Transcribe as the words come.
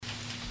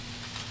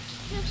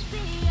Hey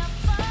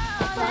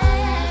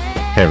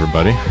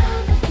everybody,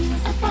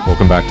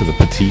 welcome back to the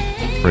Petite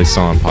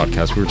Raison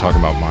podcast. We were talking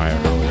about Maya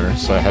earlier,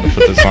 so I had to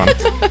put this on.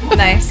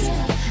 Nice.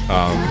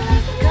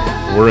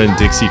 We're in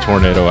Dixie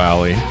Tornado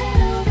Alley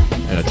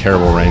in a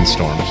terrible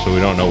rainstorm, so we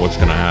don't know what's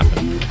going to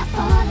happen.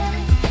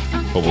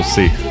 But we'll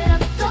see.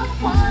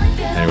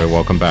 Anyway,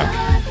 welcome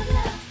back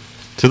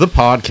to the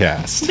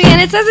podcast. Man,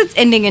 it says it's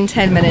ending in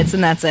 10 minutes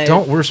and that's it.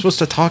 We're supposed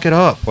to talk it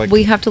up. Like,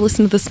 We have to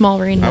listen to the small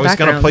rain in the background. I was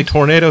going to play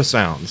tornado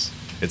sounds.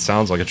 It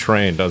sounds like a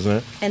train, doesn't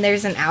it? And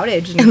there's an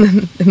outage.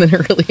 And then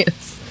it really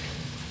is.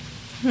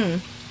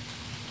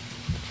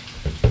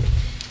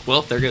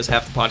 Well, there goes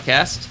half the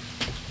podcast.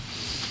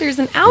 There's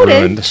an outage.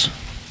 Ruined.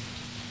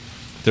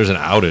 There's an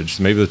outage.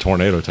 Maybe the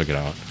tornado took it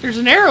out. There's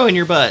an arrow in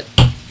your butt.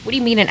 What do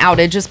you mean an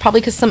outage? It's probably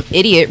because some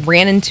idiot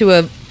ran into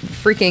a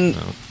freaking...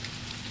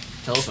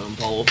 Telephone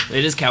pole.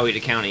 It is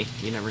Coweta County.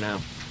 You never know.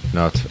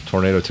 No,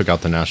 tornado took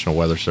out the National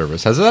Weather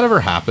Service. Has that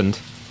ever happened?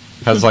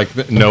 Has, like,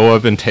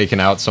 NOAA been taken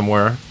out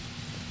somewhere?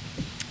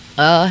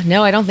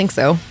 No, I don't think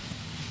so.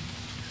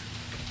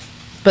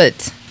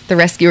 But the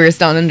rescuers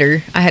down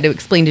under, I had to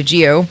explain to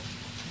Gio.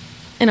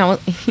 And I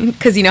was...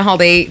 Because you know how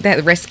they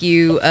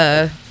rescue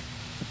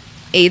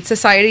aid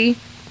society?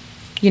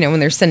 You know, when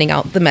they're sending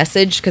out the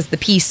message, because the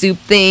pea soup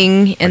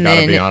thing, and I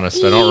gotta then... be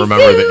honest, I don't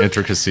remember the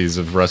intricacies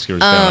of Rescuers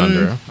Down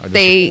Under.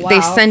 They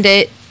send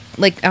it,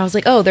 like, I was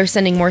like, oh, they're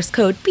sending Morse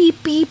code,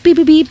 beep, beep, beep,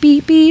 beep, beep,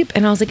 beep, beep.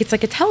 And I was like, it's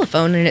like a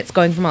telephone, and it's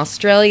going from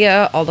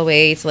Australia all the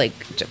way to, like,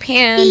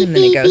 Japan, and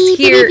then it goes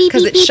here,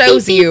 because it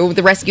shows you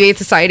the Rescue Aid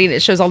Society, and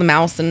it shows all the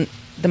mice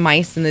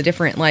and the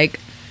different, like,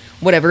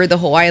 whatever, the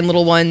Hawaiian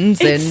little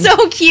ones. It's and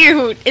so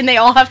cute. And they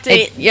all have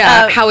to...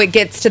 how it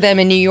gets to them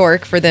in New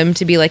York for them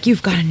to be like,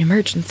 you've got an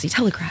emergency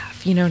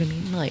telegraph. You know what I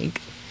mean? Like,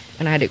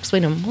 and I had to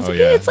explain to them. I was like,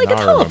 yeah, it's like a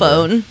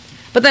telephone.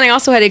 But then I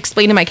also had to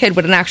explain to my kid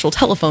what an actual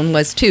telephone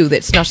was, too.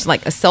 That's not just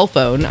like a cell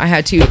phone. I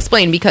had to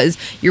explain because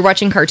you're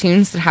watching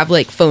cartoons that have,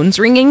 like, phones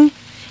ringing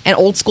and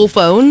old school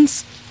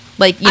phones.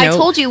 Like, you know, I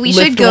told you we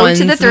should go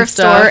to the thrift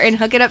store and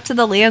hook it up to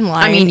the landline.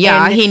 I mean,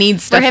 yeah, he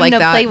needs stuff like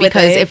that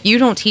because it. If you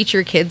don't teach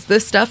your kids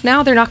this stuff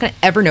now, they're not going to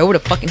ever know what a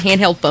fucking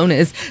handheld phone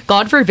is.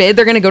 God forbid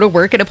they're going to go to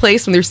work at a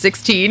place when they're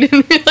 16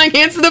 and like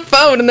answer the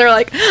phone and they're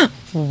like,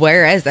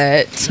 where is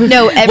it?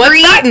 No,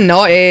 what's that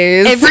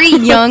noise? Every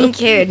young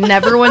kid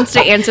never wants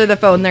to answer the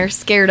phone. They're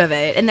scared of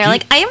it. And they're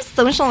like, I have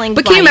social anxiety.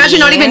 But can you imagine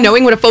not even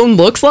knowing what a phone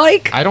looks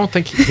like? I don't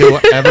think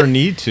he'll ever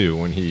need to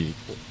when he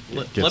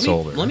gets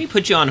older. Let me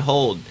put you on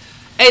hold.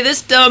 Hey,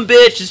 this dumb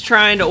bitch is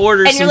trying to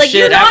order and some like,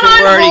 shit after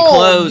we're already hold.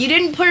 closed. You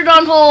didn't put it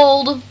on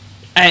hold.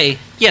 Hey,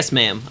 yes,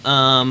 ma'am.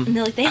 And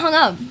they're like, they hung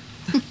up.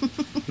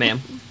 Ma'am.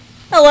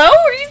 Hello?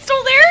 Are you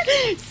still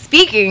there?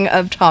 Speaking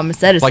of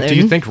Thomas Edison. Like, do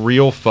you think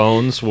real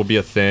phones will be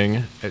a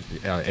thing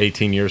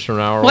 18 years from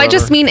now or Well, I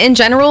just mean in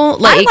general.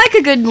 Like, I like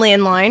a good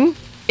landline.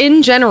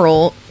 In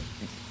general...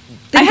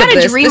 I had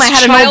a dream I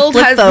had an old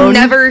flip phone. This child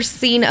has never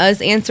seen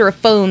us answer a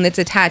phone that's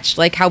attached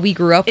like how we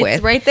grew up with.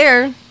 It's right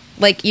there.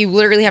 Like, you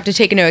literally have to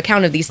take into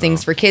account of these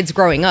things for kids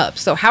growing up.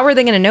 So how are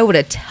they going to know what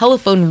a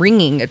telephone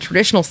ringing, a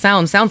traditional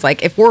sounds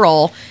like if we're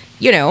all,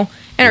 you know,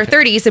 in our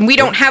 30s and we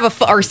don't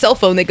have our cell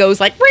phone that goes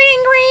like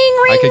ring,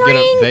 ring, ring,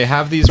 ring. They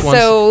have these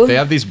ones. They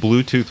have these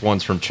Bluetooth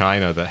ones from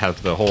China that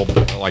have the whole,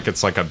 like,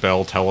 it's like a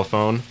Bell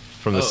telephone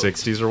from the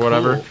 60s or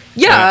whatever. Cool.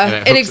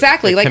 Yeah, and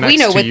exactly. Like, we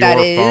know what that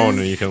is. Phone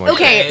and you can, like,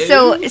 okay,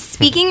 so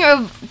speaking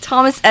of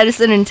Thomas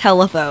Edison and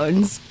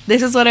telephones,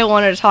 this is what I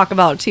wanted to talk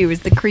about too, is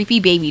the creepy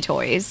baby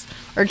toys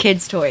or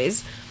kids'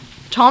 toys.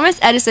 Thomas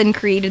Edison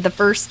created the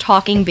first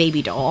talking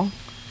baby doll.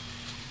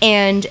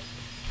 And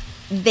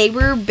they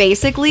were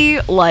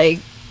basically like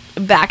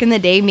back in the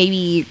day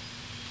maybe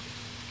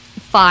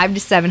 $500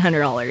 to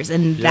 $700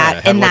 and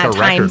that in that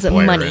times of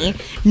money.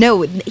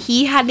 No,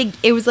 he had to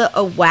it was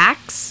a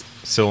wax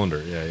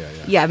cylinder, yeah.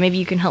 Yeah, maybe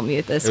you can help me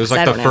with this. It was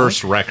like the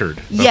first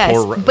record. Yes,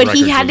 but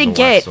he had to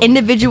get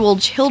individual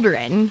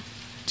children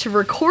to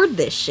record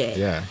this shit.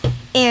 Yeah.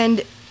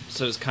 And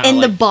so it's kind of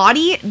like...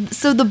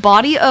 the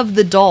body of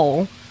the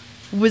doll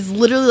was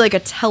literally like a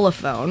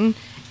telephone,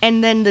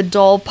 and then the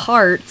doll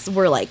parts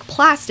were like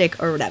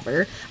plastic or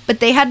whatever, but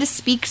they had to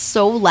speak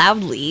so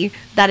loudly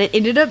that it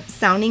ended up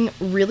sounding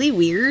really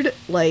weird.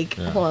 Like,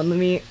 hold on, let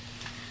me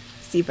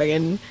see if I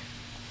can...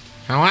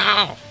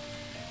 Hello.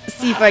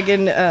 See if I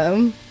can,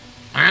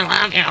 I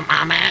love you,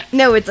 Mama.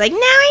 No, it's like, now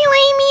you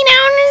lay me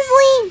down to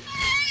sleep.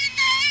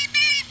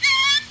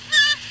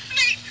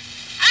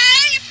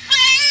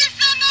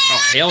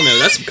 Oh, hell no,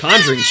 that's some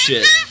Conjuring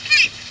shit.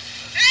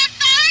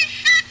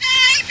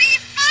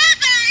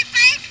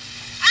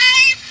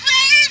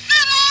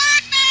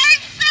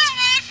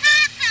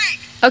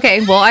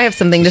 Okay, well, I have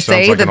something to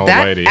Sounds say. like an old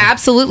lady.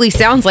 Absolutely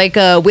sounds like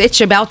a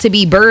witch about to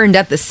be burned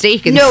at the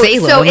stake in No,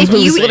 Salem, so if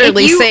who's you-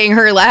 literally if you- saying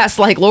her last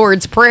like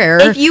Lord's Prayer.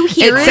 If you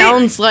hear it-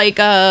 sounds like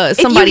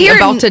somebody hear-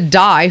 about to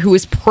die who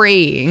is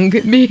praying.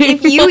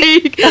 If you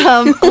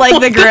like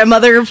the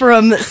grandmother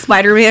from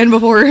Spider-Man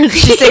before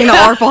she's saying the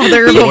Our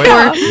Father The before.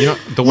 way,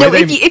 the way No,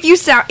 they if you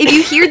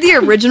hear the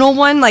original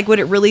one, like what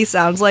it really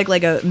sounds like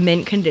a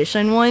mint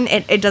condition one,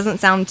 it doesn't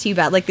sound too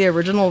bad. Like the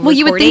original. Well,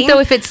 you would think recording, though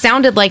if it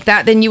sounded like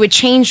that, then you would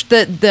change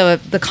the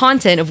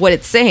content of what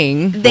it's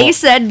saying. they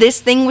said this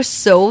thing was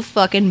so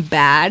fucking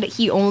bad.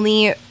 He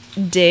only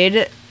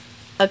did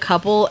a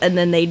couple, and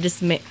then they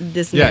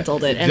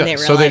dismantled it, and they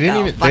were so like, they didn't oh,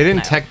 even fuck they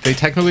didn't no. they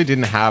technically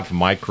didn't have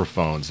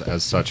microphones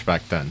as such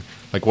back then.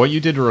 Like what you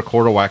did to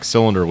record a wax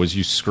cylinder was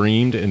you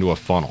screamed into a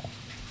funnel,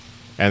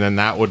 and then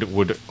that would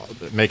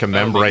make a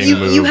membrane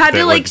move. You had that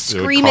to like would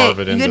scream carve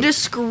it. You into- had to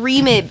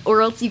scream it,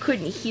 or else you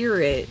couldn't hear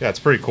it. Yeah, it's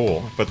pretty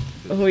cool, but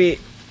Wait,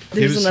 he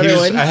there's was another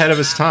one. ahead of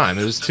his time.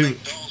 It was too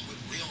Dolls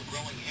with real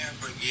growing hair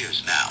for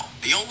years now.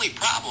 The only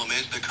problem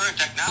is the current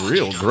technology.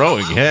 Real doesn't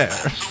growing allow hair.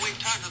 that, so we've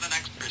turned to the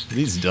next person.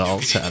 These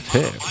dolls have By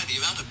hair. the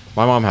amount of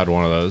My mom had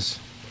one of those.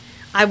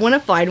 I want to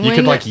find You one.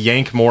 could like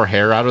yank more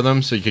hair out of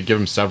them, so you could give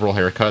them several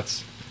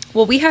haircuts.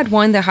 Well, we had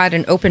one that had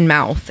an open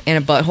mouth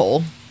and a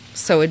butthole.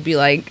 So it'd be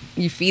like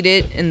you feed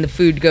it and the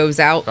food goes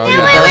out. Oh, yeah,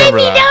 I remember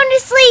that.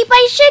 to sleep.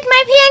 I shit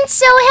my pants,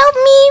 so help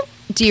me.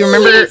 Do you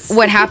remember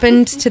what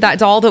happened to that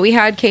doll that we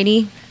had,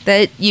 Katie?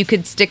 That you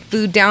could stick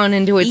food down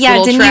into its Yeah,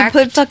 little didn't tract?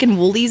 you put fucking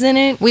woolies in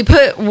it? We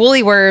put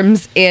woolly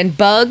worms and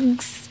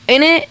bugs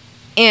in it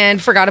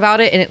and forgot about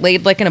it, and it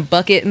laid like in a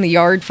bucket in the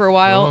yard for a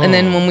while. And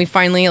then when we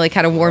finally like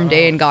had a warm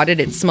day and got it,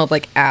 it smelled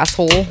like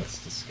asshole.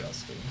 That's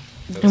disgusting.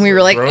 And we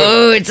were like, gross.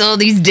 "Oh, it's all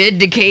these dead,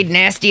 decayed,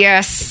 nasty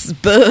ass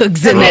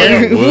bugs in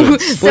Okay. there."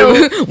 Woods.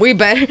 So we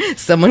better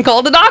someone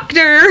call the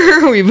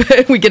doctor.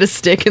 We get a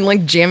stick and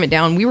like jam it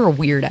down. We were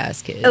weird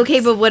ass kids.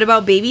 Okay, but what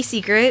about Baby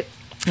Secret?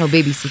 Oh,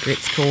 baby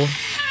secret's cool.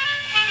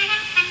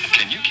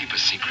 Can you keep a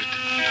secret?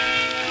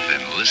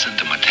 Then listen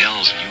to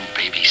Mattel's new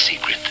baby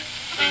secret.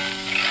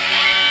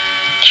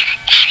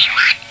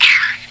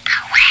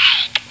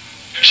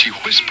 She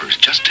whispers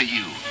just to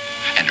you,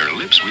 and her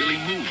lips really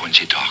move when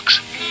she talks.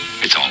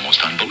 It's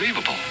almost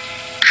unbelievable.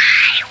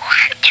 I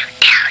want to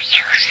tell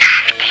you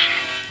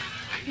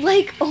something.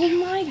 Like, oh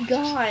my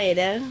god.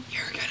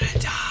 You're gonna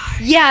die.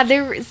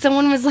 Yeah,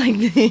 someone was like,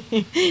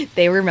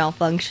 they were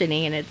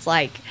malfunctioning, and it's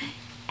like,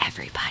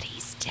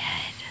 everybody's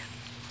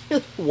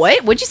dead.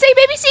 What? What'd you say,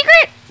 Baby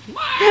Secret?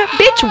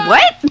 Bitch,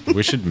 what?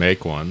 We should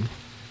make one.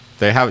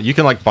 They have you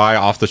can like buy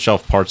off the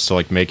shelf parts to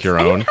like make your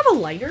I own. didn't have a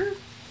lighter.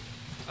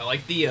 I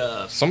like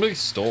the. Somebody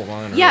stole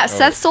mine. Yeah,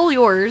 Seth stole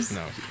yours.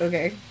 No.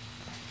 Okay.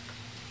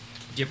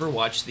 Do you ever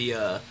watch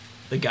the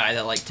guy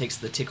that like takes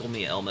the Tickle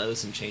Me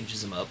Elmos and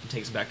changes them up and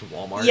takes them back to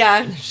Walmart?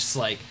 Yeah. And it's just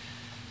like,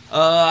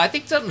 I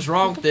think something's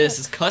wrong with this.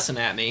 It's cussing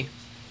at me.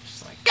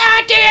 Just like,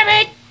 God damn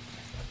it!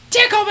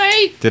 Tickle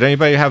me! Did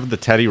anybody have the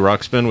Teddy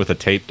Ruxpin with a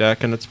tape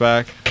deck in its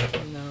back?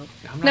 I'm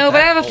not No, but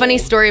I that have a funny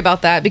old. story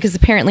about that because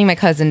apparently my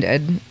cousin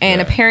did. And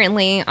Yeah.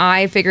 apparently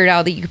I figured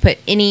out that you could put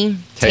any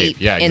Tape,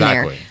 tape yeah, in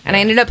there. exactly. And I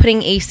Yeah. ended up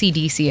putting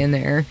AC/DC in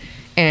there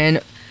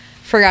and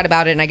forgot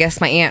about it. And I guess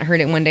my aunt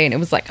heard it one day and it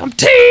was like, I'm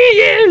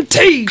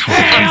TNT!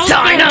 I'm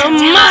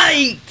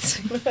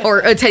dynamite! Or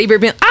a teddy bear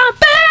being, I'm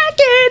back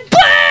in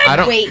black! I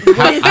don't. Wait,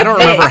 what is I don't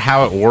this? remember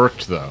how it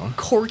worked though.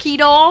 Corky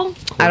doll?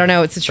 I don't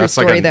know. It's a true That's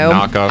like story a though.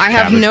 knockoff I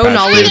have Cabbage no Patch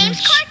knowledge. Kid.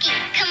 name's Corky.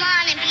 Come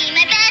on and be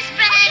my best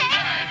friend.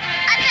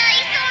 I'll tell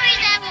you stories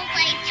that we'll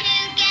play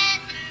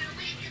together.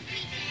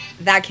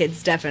 That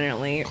kid's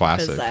definitely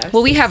Classic. possessed.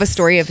 Well, we have a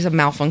story of some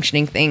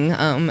malfunctioning thing.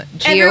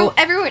 Gio,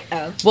 Everyone.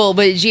 Oh. well,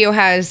 but Gio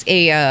has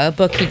a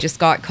book he just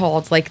got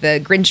called like the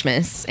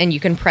Grinchmas, and you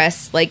can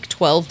press like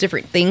 12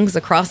 different things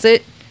across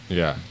it.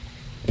 Yeah.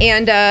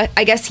 And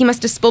I guess he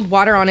must have spilled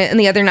water on it. And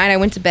the other night I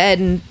went to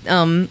bed,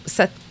 and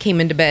Seth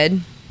came into bed,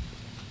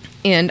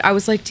 and I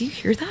was like, "Do you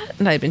hear that?"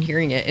 And I'd been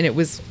hearing it, and it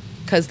was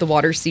because the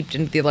water seeped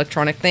into the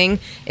electronic thing.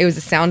 It was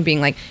a sound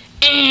being like.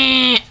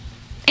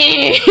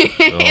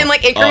 In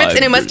like increments,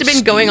 and it must have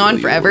been going on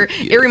forever.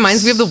 It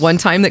reminds me of the one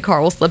time that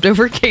Carl slept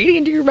over Katie.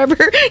 And do you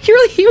remember?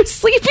 He was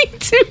sleeping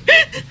to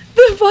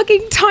the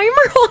fucking timer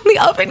on the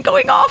oven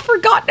going off for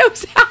God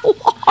knows how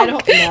long. I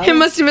don't know. It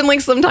must have been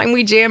like sometime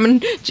we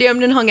jammed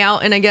and hung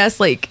out. And I guess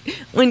like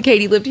when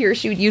Katie lived here,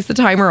 she would use the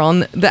timer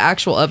on the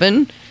actual oven,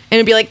 and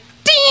it'd be like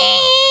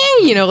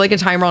ding, you know, like a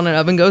timer on an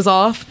oven goes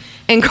off.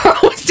 And Carl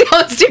was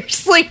downstairs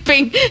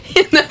sleeping,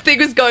 and that thing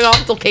was going off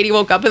until Katie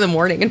woke up in the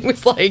morning and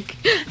was like,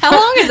 How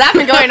long has that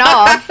been going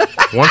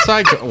off? Once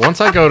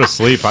I go to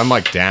sleep, I'm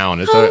like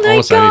down. It's Oh my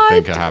almost God.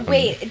 anything could happen.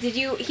 Wait, did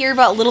you hear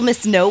about Little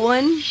Miss No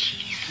One?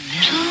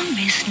 Little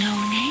Miss No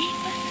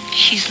Name,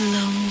 she's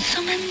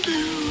lonesome and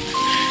blue.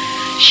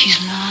 She's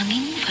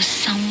longing for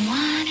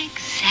someone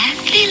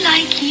exactly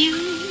like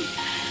you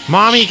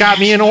Mommy got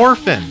me an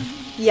orphan.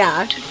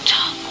 Yeah. to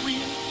talk with.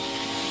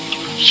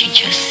 She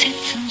just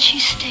sits and she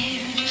stares.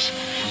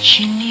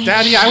 She needs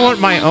Daddy, I want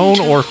my own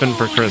orphan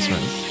for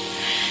Christmas.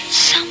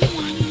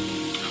 someone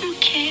who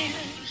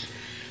cares.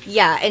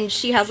 Yeah, and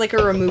she has like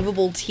a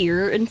removable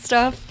tear and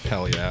stuff.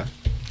 Hell yeah.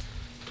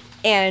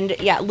 And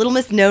yeah, Little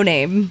Miss No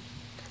Name.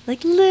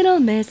 Like Little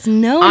Miss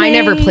No Name. I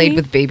never played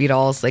with baby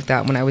dolls like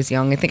that when I was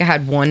young. I think I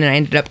had one and I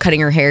ended up cutting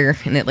her hair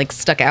and it like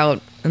stuck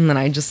out. And then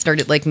I just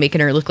started like making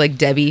her look like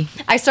Debbie.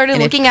 I started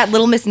looking at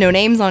Little Miss No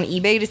Names on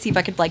eBay to see if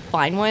I could like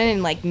find one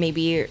and like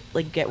maybe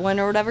like get one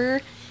or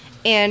whatever.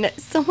 And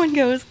someone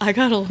goes, I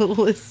got a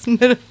Little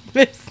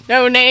Miss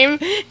No Name.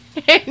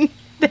 And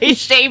they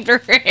shaved her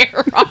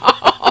hair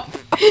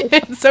off.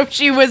 And so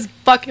she was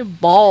fucking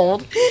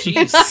bald.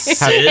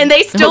 Jesus. And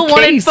they still Okay,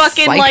 wanted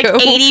fucking like psycho.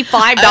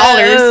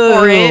 $85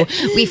 for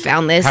it. We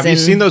found this. Have you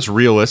seen those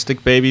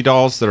realistic baby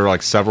dolls that are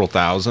like several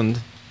thousand?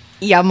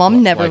 Yeah,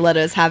 Mom never Like, let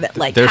us have it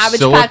like They're Cabbage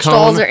silicone, Patch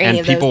dolls or any and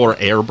of those. people are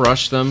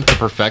airbrush them to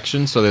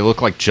perfection, so they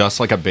look like just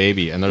like a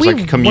baby. And there's We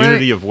like a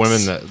community weren't- of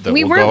women that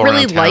we will weren't go really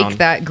around town. like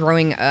that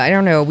growing I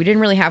don't know. We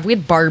didn't really have, we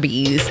had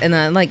Barbies and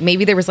then like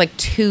maybe there was like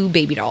 2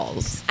 baby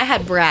dolls. I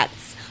had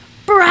Bratz.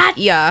 Bratz!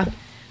 Yeah.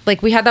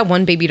 Like we had that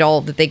one baby doll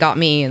that they got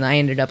me and I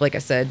ended up, like I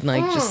said,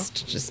 like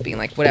just being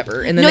like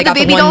whatever. And then No, they the got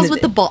baby one dolls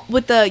that-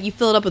 with the you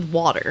fill it up with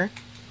water.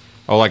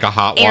 Oh, like a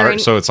hot water, Aaron-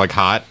 so it's like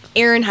hot.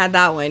 Aaron had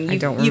that one. I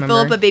don't You fill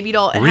remember. up a baby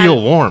doll. It Real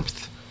had,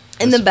 warmth.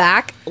 in the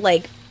back,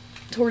 like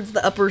towards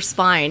the upper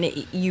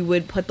spine, you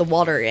would put the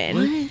water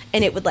in,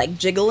 and it would like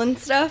jiggle and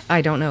stuff.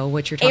 I don't know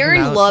what you're talking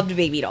Aaron about. loved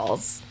baby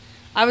dolls.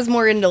 I was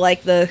more into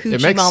like the hoochie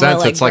It makes mama, sense.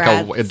 like It's like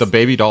Bratz. the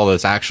baby doll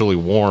that's actually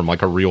warm,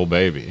 like a real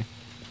baby.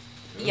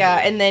 Yeah,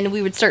 and then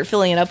we would start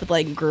filling it up with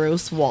like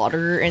gross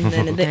water, and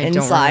then the I don't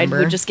inside remember.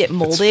 would just get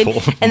molded. full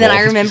of And then I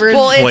mold. remember,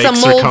 Well, it's a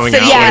Flakes are mold coming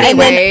city out. yeah, and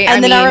anyway.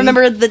 then I mean,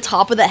 remember the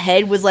top of the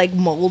head was like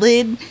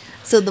molded,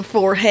 so the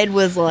forehead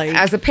was like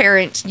as a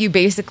parent, you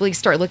basically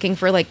start looking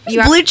for like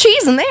there's blue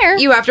cheese in there.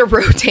 you have to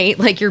rotate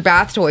like your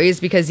bath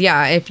toys because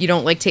yeah, if you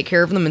don't like take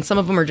care of them, and some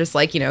of them are just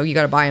like, you know, you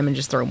got to buy them and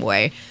just throw them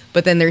away.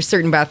 But then there's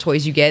certain bath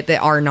toys you get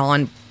that are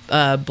non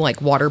like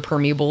water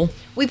permeable,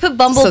 We put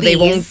bumblebees. so they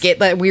won't get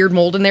that weird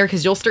mold in there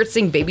because you'll start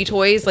seeing baby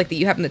toys like that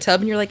you have in the tub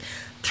and you're like,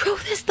 throw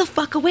this the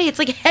fuck away. It's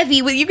like heavy.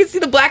 You can see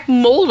the black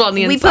mold on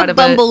the We inside put of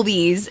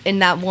bumblebees in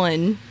that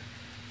one.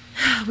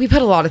 it. We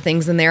put a lot of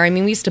things in there. I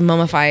mean, we used to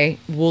mummify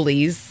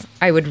woolies.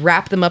 I would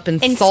wrap them up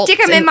in And salt stick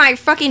them in my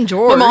fucking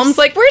drawers. My mom's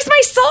like, "Where's my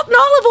salt and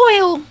olive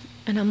oil?"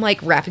 And I'm like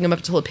wrapping them up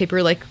in toilet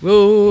paper, like,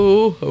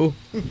 "Whoa!"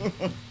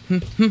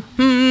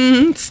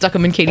 Stuck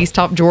them in Katie's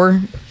top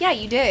drawer. yeah,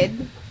 you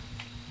did.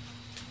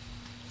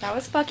 That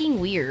was fucking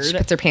weird. She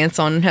puts her pants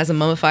on and has a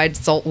mummified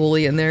salt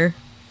woolly in there.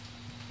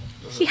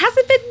 He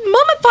hasn't been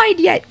mummified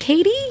yet,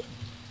 Katie.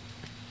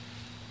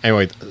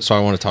 Anyway, so I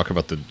want to talk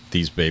about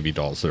these baby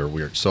dolls that are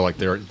weird. So like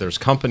there's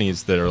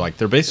companies that are like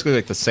they're basically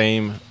like the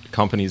same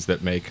companies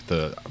that make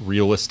the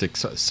realistic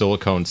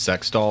silicone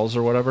sex dolls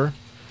or whatever,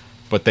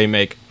 but they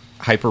make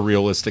hyper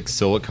realistic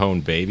silicone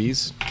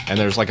babies. And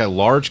there's like a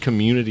large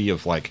community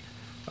of like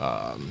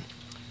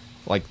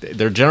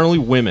they're generally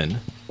women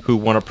who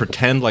want to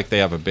pretend like they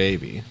have a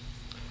baby.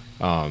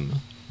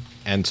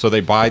 And so they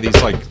buy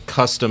these like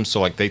custom,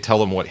 so like they tell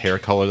them what hair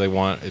color they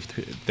want, if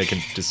they can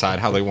decide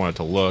how they want it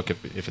to look,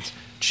 if it's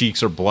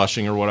cheeks or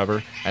blushing or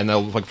whatever, and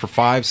they'll like for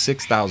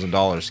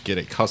 $5,000-$6,000 get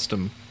a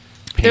custom.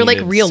 They're like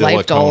painted real life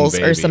silicone dolls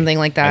or baby. something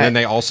like that. And then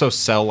they also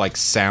sell like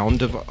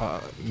sound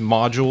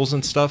modules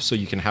and stuff, so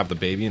you can have the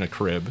baby in a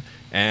crib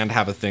and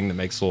have a thing that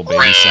makes little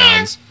baby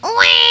sounds,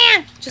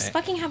 Just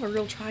fucking have a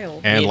real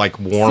child. and like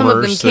Some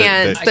warmers. of them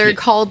can't. that- They're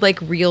called like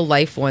real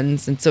life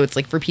ones, and so it's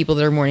like for people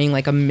that are mourning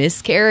like a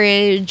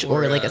miscarriage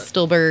or like a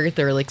stillbirth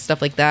or like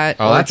stuff like that.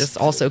 Oh, or that's just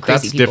also crazy.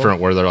 That's people.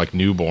 different, where they're like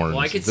newborns. Well,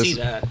 I could This- see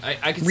that.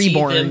 I could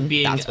Reborn, see them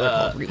being that's what they're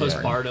called, reborn.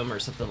 postpartum or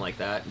something like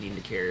that, needing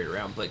to carry it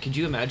around. But could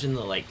you imagine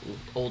the like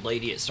old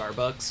lady at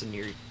Starbucks and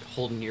you're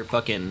holding your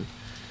fucking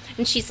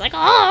And she's like, oh,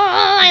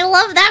 I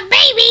love that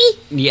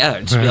baby. yeah,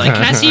 just be like,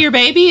 can I see your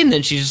baby? And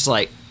then she's just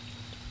like,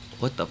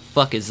 what the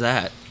fuck is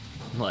that?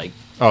 Like,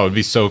 Oh, it'd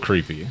be so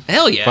creepy.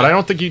 hell yeah. But I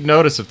don't think you'd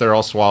notice if they're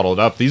all swaddled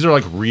up. These are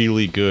like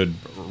really good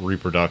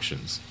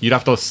reproductions. You'd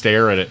have to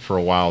stare at it for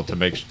a while to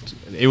make.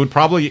 It would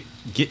probably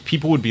get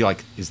people would be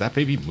like, "Is that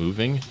baby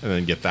moving?" And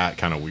then get that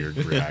kind of weird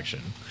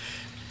reaction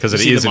because You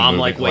it see isn't the mom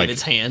moving. like wave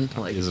its hand.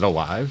 Like, Is it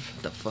alive?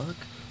 what the fuck?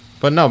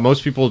 But no,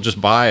 most people just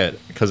buy it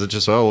because it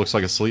just looks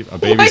like a Oh my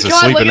baby's God,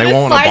 asleep look and at they the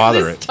won't want size to of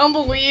bother this it.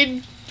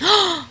 tumbleweed.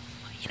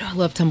 You know, I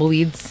love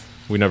tumbleweeds.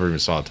 We never even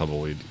saw a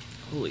tumbleweed.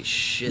 Holy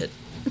shit.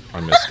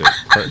 I missed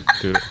it.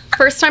 Dude,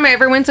 First time I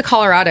ever went to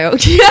Colorado.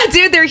 Yeah,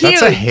 dude, they're huge.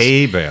 that's a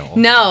hay bale.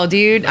 No,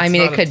 dude. I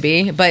mean, not it could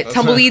be, but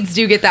tumbleweeds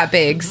do get that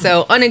big.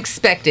 So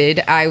unexpected.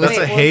 I was.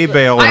 That's a hay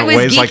bale I and was it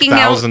weighs like geeking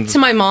out thousands. to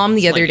my mom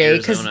the It's other like day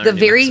because Arizona the or New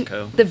very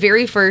Mexico. the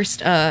very first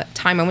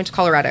time I went to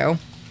Colorado,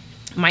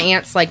 my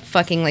aunt's like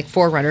fucking like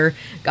Forerunner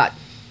got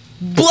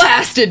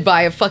blasted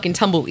by a fucking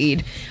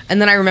tumbleweed,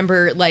 and then I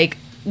remember like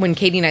when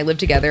Katie and I lived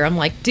together, I'm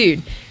like,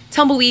 dude.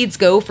 Tumbleweeds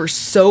go for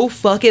so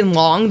fucking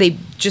long. They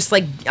just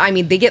like, I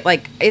mean, they get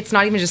like, it's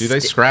not even just. Do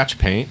they scratch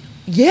paint?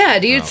 Yeah,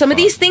 dude. Oh, some of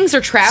fuck. these things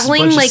are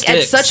traveling bunch of like at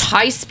sticks. such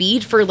high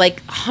speed for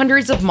like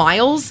hundreds of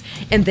miles,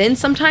 and then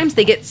sometimes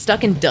they get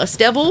stuck in dust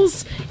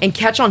devils and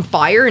catch on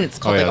fire, and it's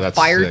called like a that's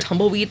fire sick.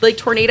 tumbleweed like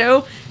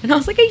tornado. And I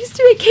was like, I used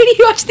to it,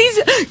 Katie. Watch these.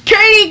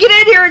 Katie, get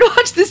in here and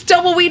watch this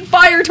tumbleweed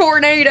fire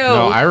tornado.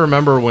 No, I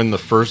remember when the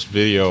first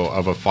video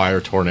of a fire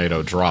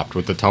tornado dropped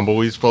with the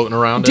tumbleweeds floating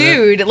around. in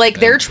it. Dude, like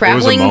they're And it was a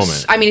traveling.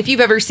 moment. I mean, if you've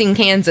ever seen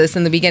Kansas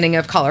in the beginning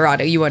of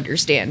Colorado, you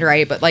understand,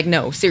 right? But like,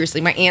 no, seriously,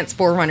 my aunt's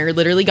 4Runner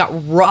literally got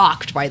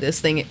rocked by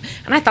this thing,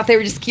 and I thought they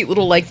were just cute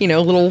little, like,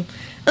 little,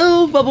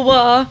 oh, blah blah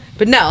blah.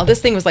 But no,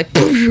 this thing was like,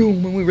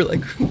 boom, and we were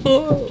like,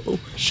 whoa.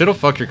 Shit'll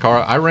fuck your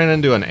car. I ran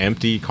into an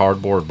empty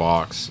cardboard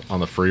box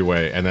on the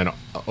freeway, and then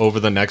over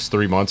the next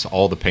 3 months,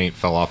 all the paint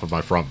fell off of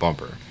my front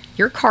bumper.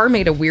 Your car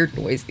made a weird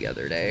noise the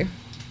other day.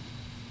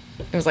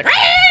 It was like,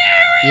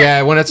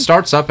 Yeah, when it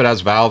starts up, it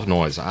has valve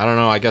noise. I don't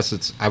know. I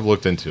guess I've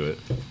looked into it.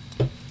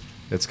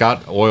 It's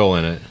got oil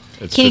in it.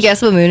 It's Can you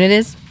guess what moon it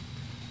is?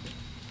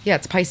 yeah,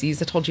 it's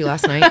Pisces. I told you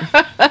last night.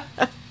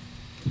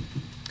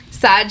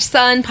 Sag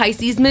sun,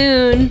 Pisces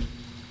moon.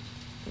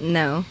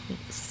 No.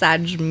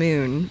 Sag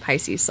moon,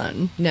 Pisces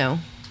sun. No,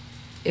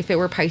 if it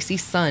were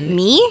Pisces sun,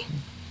 Me?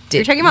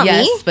 You're talking about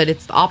yes, me? but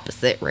it's the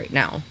opposite right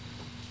now.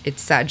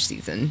 It's Sag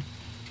season.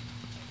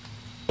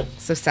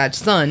 So Sag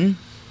sun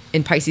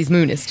and Pisces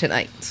moon is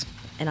tonight.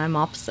 And I'm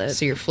opposite.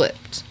 So you're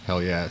flipped.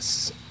 Hell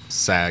yes.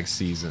 Sag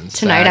season.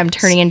 Tonight I'm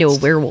turning into a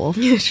werewolf.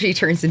 She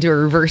turns into a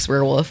reverse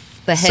werewolf.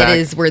 The head Sag-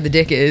 is where the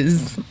dick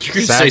is. You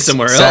can stay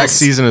somewhere else. Sag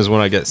season is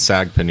when I get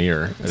sag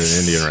paneer at an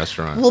Indian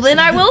restaurant. Well, then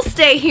I will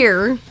stay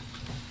here.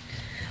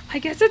 I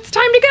guess it's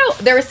time to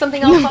go. There was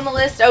something else on the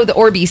list. Oh, the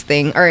ORBEEZ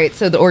thing. All right,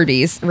 so the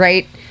ORBEEZ,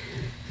 right?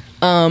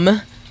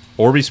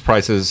 ORBEEZ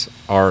prices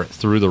are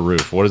through the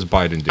roof. What is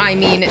Biden doing? I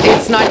mean,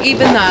 it's not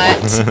even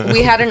that.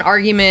 We had an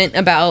argument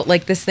about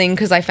like this thing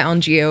because I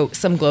found Gio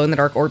some glow in the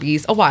dark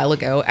ORBEEZ a while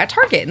ago at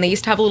Target, and they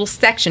used to have a little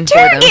section for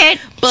them. Target!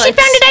 But She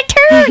found it at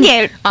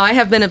Target! I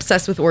have been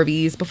obsessed with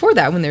ORBEEZ before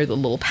that when they're the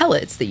little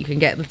pellets that you can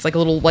get. It's like a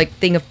little like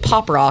thing of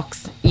pop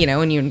rocks, and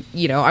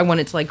I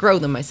wanted to like grow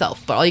them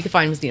myself, but all you could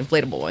find was the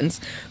inflatable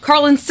ones.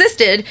 Carl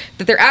insisted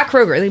that they're at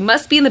Kroger. They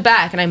must be in the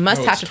back, and I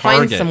must No, have it's to find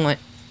Target. someone.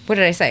 What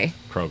did I say?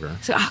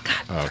 Kroger. So, oh god.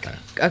 Oh, okay.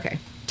 Okay.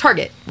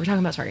 Target. We're talking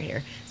about Target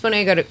here. So when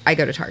I go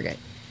to Target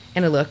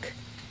and I look,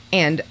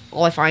 and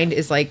all I find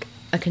is like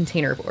a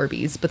container of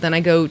ORBEEZ. But then I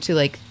go to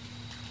like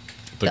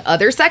the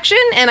other section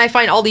and I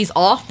find all these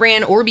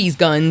off-brand ORBEEZ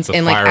guns The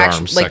and like firearms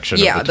actual like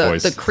section of the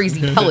toys. the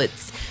crazy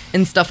pellets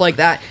and stuff like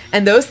that.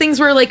 And those things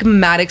were like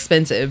mad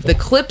expensive. The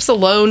clips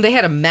alone, they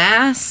had a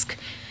mask.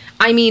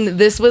 I mean,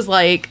 this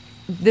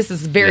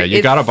is very. Yeah,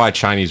 you gotta buy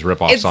Chinese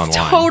ripoffs It's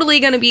online. totally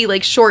gonna be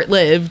like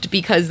short-lived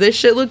because this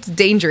shit looked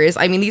dangerous.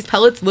 I mean, these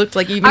pellets looked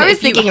like even. I was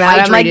if you thinking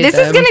that. I'm like, hydrated this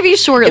is them- going to be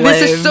short-lived.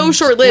 This is so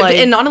short-lived, Like-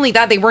 and not only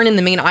that, they weren't in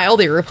the main aisle.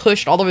 They were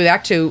pushed all the way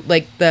back to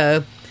like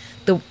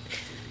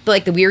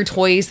the weird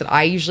toys that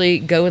I usually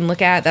go and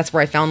look at. That's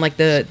where I found like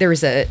there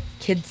was a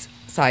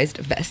kids-sized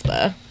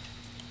Vespa,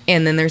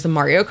 and then there's a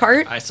Mario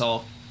Kart, I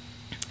saw.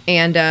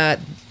 and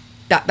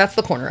that's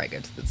the corner I go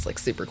to. That's like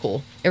super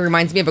cool. It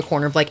reminds me of a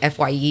corner of like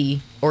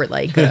FYE or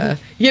like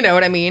you know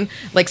what I mean,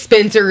 like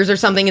Spencer's or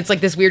something. It's like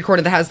this weird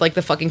corner that has like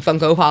the fucking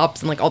Funko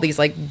Pops and like all these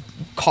like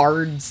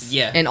cards,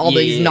 Yeah. and all Yeah,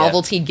 these yeah, yeah.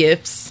 novelty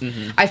gifts.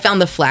 I found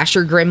the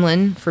Flasher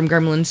Gremlin from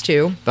Gremlins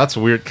 2. That's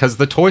weird because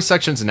the toy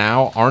sections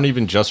now aren't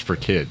even just for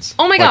kids.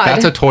 Oh my Like, God.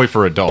 that's a toy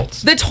for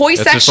adults. The toy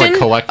It's section.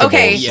 just like collectibles.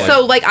 Okay, Yeah.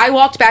 so like I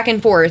walked back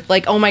and forth,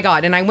 like oh my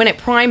god, and I went at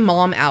prime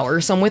mom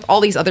hour, so I'm with all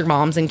these other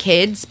moms and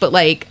kids, but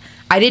like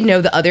I didn't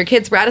know the other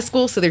kids were out of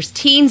school, so there's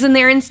teens in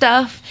there and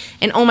stuff,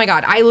 and oh my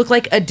god, I look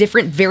like a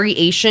different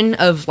variation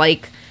of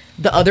like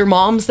the other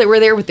moms that were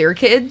there with their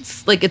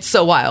kids. Like it's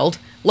so wild.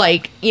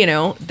 Like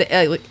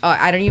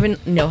I don't even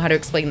know how to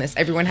explain this.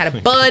 Everyone had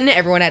a bun.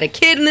 Everyone had a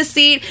kid in the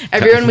seat.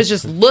 Everyone was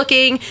just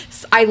looking.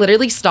 I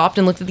literally stopped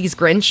and looked at these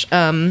Grinch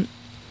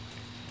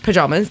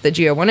pajamas that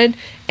Gio wanted,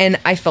 and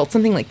I felt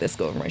something like this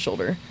go over my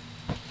shoulder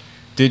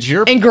Did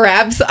your and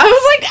grabs. I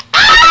was like,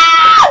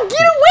 ah,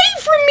 get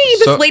away from me.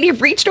 So- This lady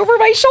reached over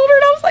my shoulder,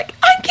 and I was like,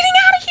 I'm getting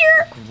out of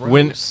here.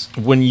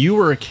 when you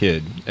were a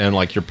kid and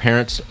like your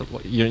parents,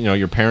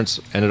 your parents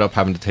ended up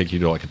having to take you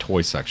to like a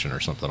toy section or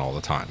something all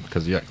the time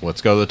because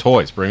let's go to the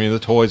toys, bring me the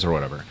toys or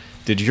whatever.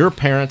 Did your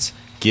parents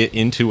get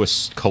into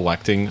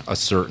collecting a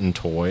certain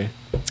toy?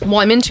 Well,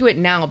 I'm into it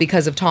now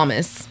because of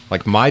Thomas.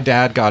 Like my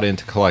dad got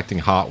into collecting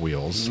Hot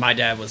Wheels. My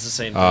dad was the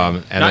same thing.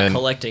 And Not then-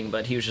 collecting,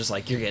 but he was just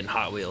like, you're getting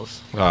Hot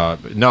Wheels.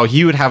 No,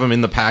 he would have them in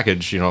the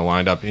package,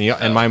 lined up.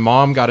 And my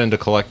mom got into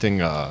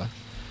collecting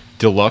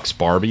deluxe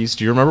Barbies.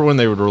 Do you remember when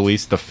they would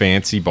release the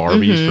fancy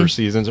Barbies for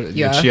seasons?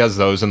 Yeah. She has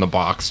those in the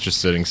box just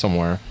sitting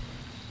somewhere.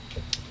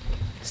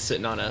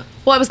 Sitting on a...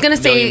 Well, I was gonna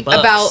say $1,000,000.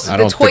 about I the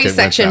don't toy think it went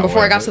section that before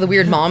way, I got but- to the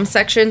weird mom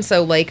section.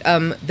 So like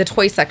the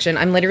toy section,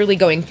 I'm literally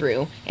going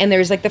through, and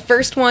there's like the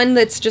first one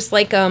that's just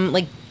like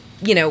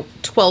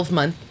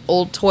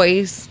 12-month-old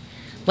toys,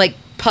 like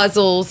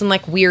puzzles and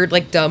like weird,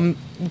 like dumb,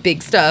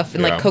 big stuff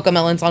and like Yeah.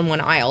 Cocomelons on one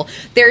aisle.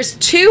 There's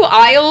 2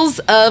 aisles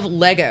of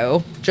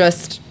Lego,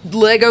 just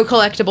Lego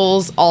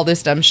collectibles, all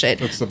this dumb shit.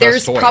 That's the best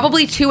There's toy.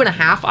 probably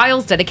 2.5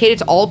 aisles dedicated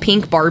to all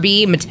pink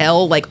Barbie,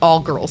 Mattel, like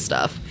all girl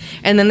stuff.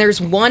 And then there's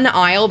 1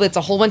 aisle that's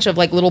a whole bunch of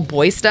like little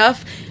boy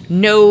stuff.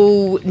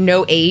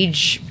 No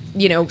age,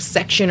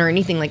 section or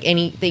anything like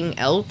anything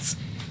else.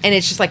 And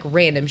it's just like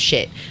random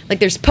shit. Like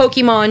there's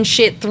Pokemon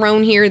shit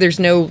thrown here. There's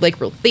no like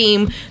real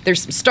theme.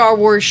 There's some Star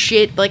Wars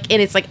shit. Like,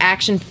 and it's like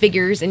action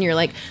figures. And you're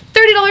like,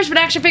 $30 for an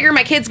action figure.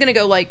 My kid's gonna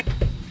go like,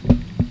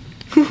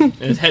 And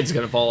his head's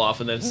gonna fall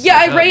off, and then it's yeah,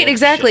 like, oh, right, well,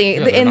 exactly. Yeah,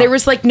 they're And not- there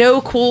was like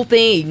no cool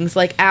things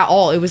like at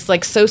all. It was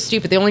like so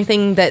stupid. The only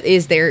thing that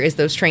is there is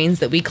those trains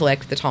that we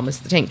collect, the Thomas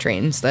the Tank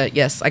trains. That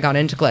yes, I got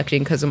into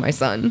collecting because of my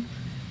son.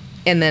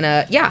 And then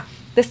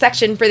the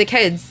section for the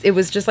kids, it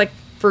was just like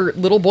for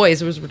little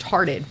boys. It was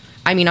retarded.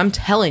 I mean, I'm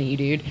telling you,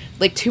 dude.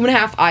 Like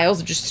 2.5 aisles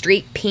of just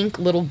straight pink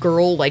little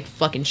girl like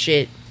fucking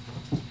shit.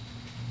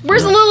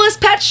 Where's the Littlest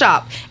Pet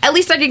Shop? At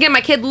least I could get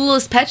my kid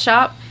Littlest Pet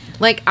Shop.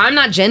 Like, I'm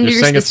not gender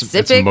You're saying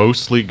specific. it's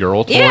mostly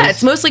girl toys? Yeah,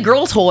 it's mostly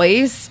girl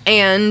toys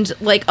and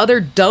like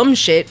other dumb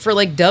shit for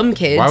like dumb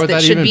kids Why would that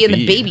that should even be in the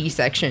be? baby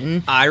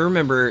section. I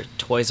remember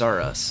Toys R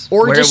Us,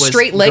 Or where just it was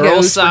straight girl Legos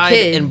for side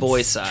kids. and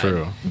boy side.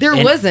 True.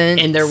 There wasn't.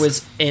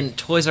 And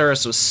Toys R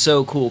Us was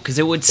so cool because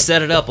it would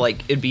set it up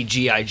like it'd be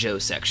GI Joe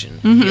section.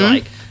 Mm-hmm. Be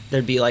like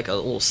there'd be like a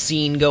little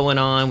scene going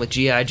on with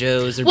GI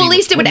Joes. There'd Well, be at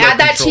least it would remote add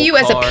that to control you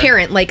as a car.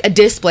 parent, like a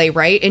display,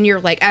 right? And you're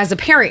like, as a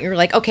parent, you're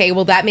like, okay,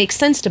 well, that makes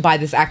sense to buy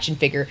this action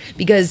figure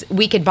because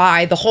we could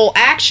buy the whole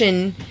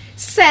action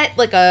set,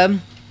 like a,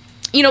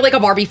 like a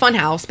Barbie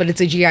Funhouse, but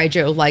it's a GI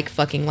Joe, like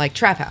fucking like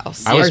Trap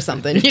House or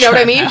something. You know what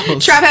I mean? Trap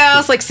House. Trap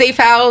House, like Safe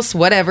House,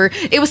 whatever.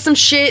 It was some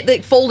shit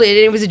that folded, and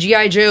it was a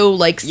GI Joe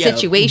like Yeah,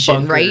 situation,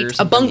 bunker or right? A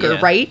something, bunker,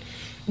 yeah. right?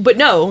 But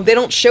no, they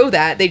don't show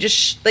that. They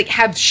just like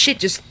have shit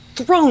just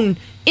thrown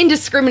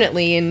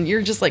indiscriminately, and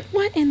you're just like,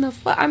 what in the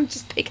fuck? I'm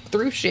just picking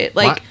through shit.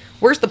 Like,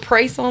 where's the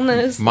price on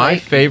this? My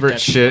Like, favorite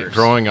that's shit worse.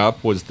 growing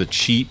up was the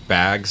cheap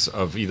bags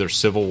of either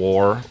Civil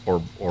War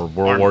or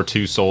World War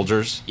II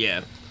soldiers.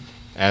 Yeah.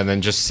 And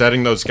then just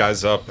setting those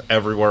guys up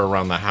everywhere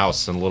around the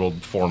house in little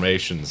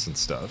formations and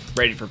stuff.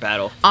 Ready for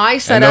battle. I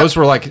set And up. those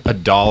were like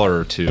 $1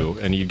 or $2,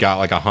 and you got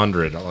like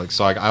 100.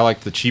 I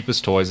liked the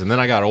cheapest toys, and then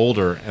I got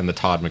older, and the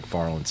Todd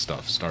McFarlane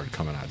stuff started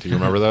coming out. Do you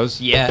remember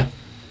those? Yeah.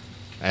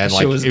 And That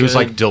like shit was it was good.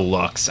 like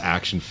deluxe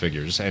action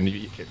figures,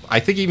 and I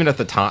think even at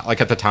the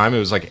time, it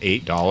was like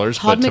 $8. Todd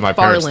But to my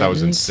parents, that was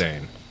McFarlane's.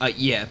 insane.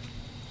 Yeah.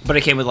 But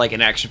it came with like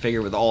an action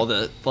figure with all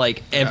the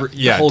like the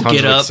Yeah, whole tons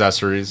get of up.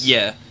 accessories.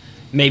 Yeah.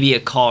 Maybe a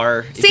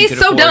car. if See, you it's could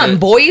so afford dumb. it.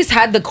 Boys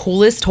had the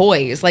coolest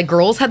toys. Like,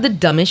 girls had the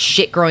dumbest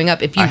shit growing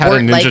up. If you I had a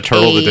weren't Ninja like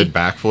Turtle that did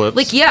backflips.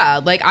 Like,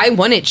 yeah, like I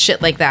wanted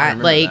shit like that.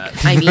 remember Like,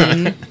 that. I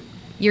mean,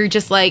 you're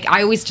just like,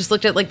 I always just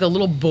looked at like the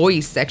little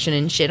boys section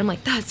and shit. I'm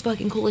like, that's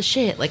fucking cool as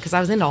shit. Like, because I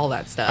was into all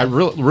that stuff.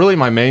 really,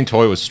 my main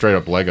toy was straight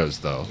up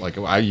Legos, though. Like,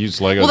 I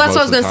used Legos. Well, that's what I was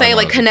most of gonna the say. time Like when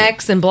I was a kid.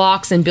 connects and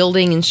blocks and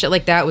building and shit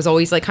like that was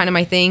always like kind of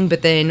my thing.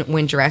 But then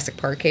when Jurassic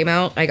Park came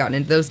out, I got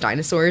into those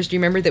dinosaurs. Do you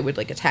remember that would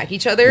like attack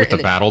each other? With the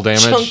and battle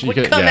damage? Chunk You would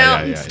could- come yeah, out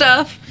yeah, and yeah,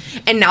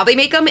 stuff. And now they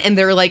make them and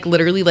they're like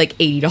literally like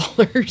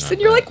 $80, and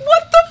you're like,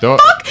 what the Though-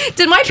 fuck?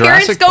 Did my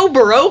parents Jurassic- go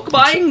broke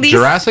buying these?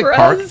 Jurassic for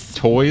Park us?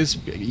 toys,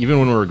 even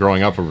when we were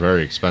growing up, were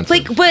very expensive.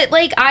 Like, but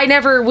like I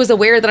never was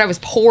aware that I was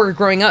poor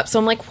growing up, so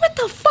I'm like, what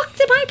the fuck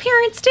did my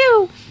parents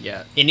do?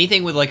 Yeah.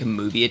 Anything with like a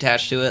movie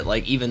attached to it,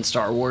 like even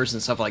Star Wars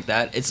and stuff like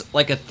that, it's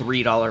like a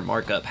 $3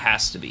 markup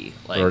has to be.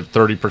 Like or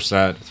 30%,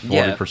 40%,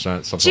 Yeah.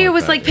 something. She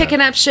was that, like yeah.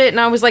 picking up shit, and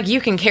I was like,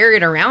 you can carry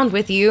it around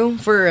with you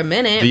for a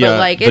minute, The, but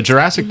like the it's,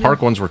 Jurassic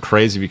Park ones were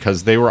crazy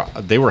because they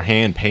were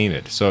hand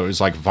painted, so it was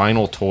like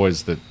vinyl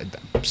toys that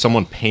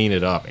someone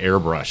painted up,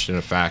 airbrushed in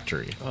a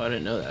factory. Oh, I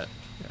didn't know that.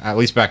 At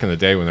least back in the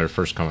day when they were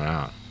first coming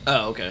out.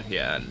 Oh, okay.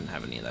 Yeah, I didn't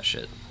have any of that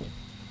shit.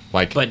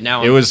 Like, But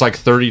now it I'm- was like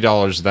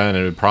 $30 then, and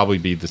it would probably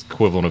be the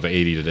equivalent of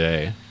 $80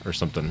 today or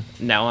something.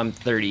 Now I'm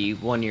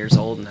 31 years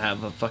old and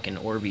have a fucking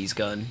ORBEEZ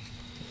gun.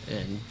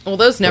 And well,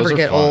 those never Those are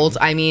get fun. old.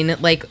 I mean,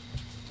 like,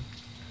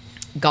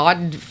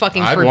 God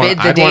fucking I'd forbid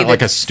want the day like a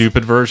that's-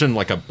 stupid version,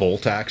 like a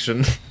bolt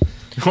action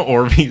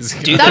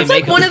Orbeez. Dude, That's they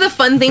like make one them- of the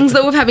fun things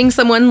though of having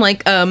someone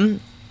like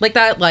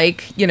that,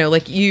 like, you know,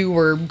 like you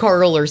or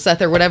Carl or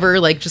Seth or whatever,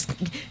 like just,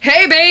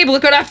 hey babe,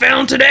 look what I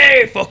found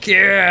today. Fuck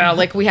yeah.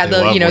 Like we had They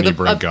the, love you know, when the you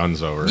bring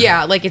guns over.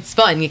 Yeah, like it's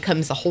fun. It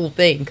becomes a whole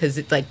thing because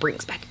it like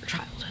brings back your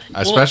childhood.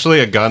 Especially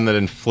a gun that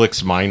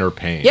inflicts minor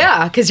pain.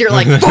 Yeah, because you're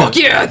like, fuck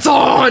yeah, it's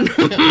on.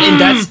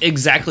 and that's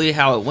exactly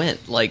how it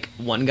went. Like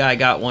one guy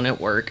got one at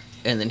work,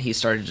 and then he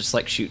started just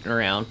like shooting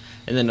around,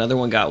 and then another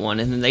one got one,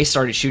 and then they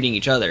started shooting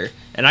each other,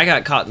 and I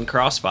got caught in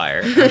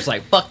crossfire. I was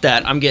like, fuck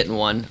that, I'm getting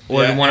one.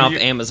 Ordered Yeah, one and off you-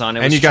 Amazon. It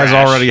And was you guys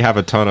trash. already have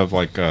a ton of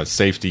like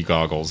safety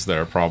goggles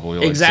there, probably.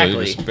 Like, Exactly. So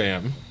you just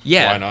bam.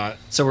 Yeah. Why not?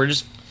 So we're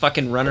just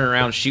fucking running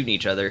around shooting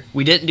each other.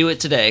 We didn't do it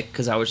today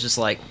because I was just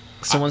like,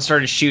 someone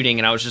started shooting,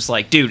 and I was just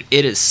like, dude,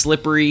 it is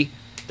slippery.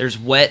 There's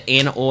wet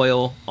and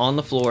oil on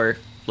the floor.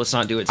 let's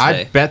not do it I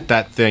today. bet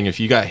that thing, if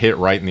you got hit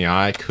right in the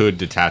eye, could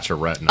detach a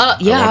retina. I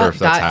Yeah, wonder if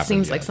that's that happened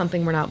seems yet. like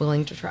something we're not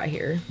willing to try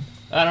here.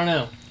 I don't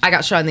know. I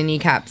got shot in the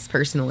kneecaps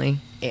personally,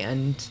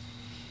 and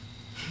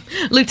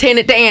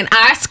Lieutenant Dan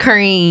ice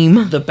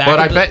cream. The back But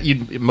of I the- bet you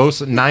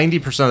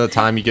 90% of the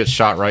time you get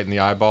shot right in the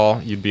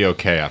eyeball, you'd be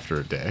okay after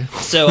a day.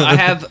 So I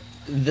have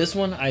this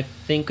one. I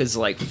think is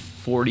like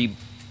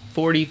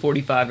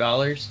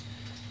 $45.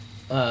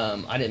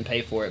 I didn't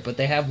pay for it, but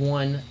they have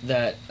one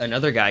that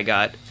another guy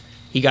got.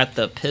 He got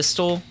the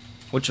pistol,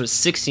 which was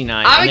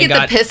 $69. I would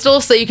get the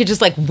pistol so you could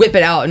just like whip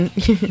it out. And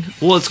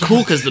Well, it's cool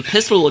because the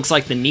pistol looks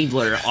like the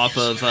Needler off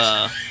of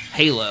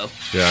Halo.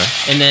 Yeah.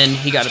 And then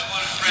he got a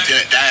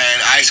Lieutenant Dan,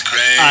 ice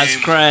cream. ice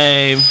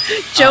cream.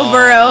 Joe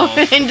Burrow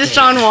and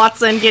Deshaun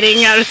Watson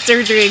getting out of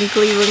surgery in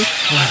Cleveland.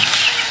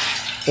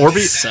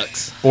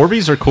 Sucks.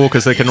 Orbeez are cool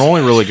because they can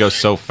only really go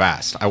so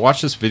fast. I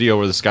watched this video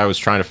where this guy was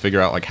trying to figure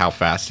out like how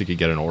fast he could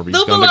get an Orbeez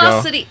The gun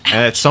velocity. to go.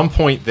 And at some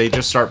point, they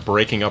just start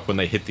breaking up when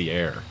they hit the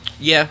air.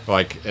 Yeah.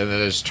 Like, and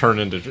then it's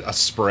turned into a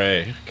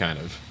spray, kind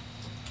of.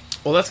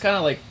 Well, that's kind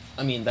of like,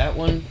 I mean, that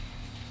one,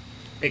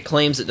 it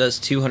claims it does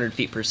 200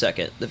 feet per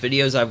second. The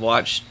videos I've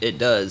watched, it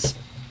does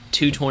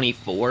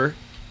 224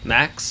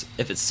 max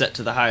if it's set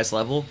to the highest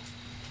level.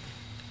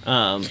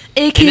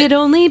 it could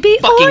only be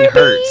Fucking Orbeez.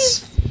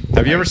 hurts.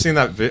 Have you ever seen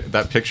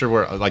that picture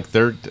where like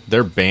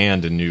they're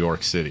banned in New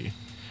York City,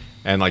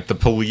 and like the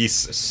police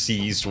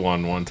seized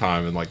one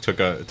time and like took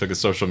a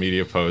social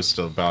media post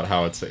about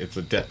how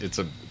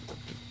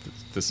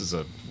this is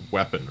a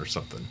weapon or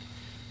something.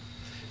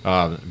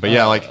 But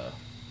yeah, like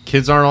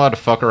kids aren't allowed to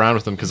fuck around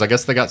with them because I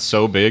guess they got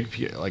so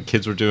big. Like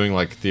kids were doing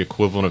like the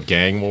equivalent of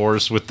gang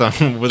wars with them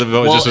just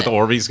with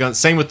Orbeez guns.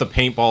 Same with the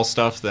paintball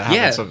stuff that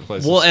happens other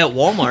places. Well, at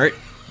Walmart,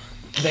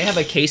 they have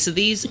a case of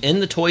these in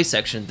the toy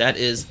section. That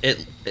is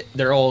it.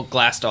 They're all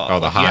glassed off. oh,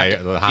 the Like, you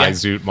have to- high yeah.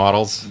 Zoot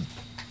models.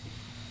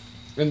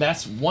 And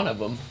that's one of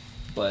them.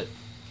 But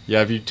Yeah,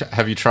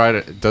 have you tried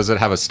it? Does it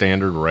have a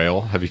standard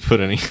rail? Have you put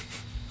any?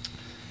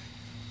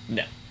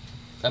 no,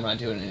 I'm not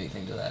doing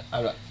anything to that.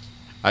 I'm not.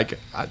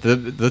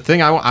 The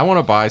thing I want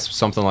to buy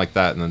something like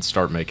that and then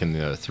start making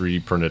the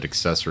 3D printed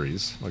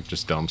accessories, like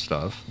just dumb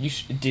stuff.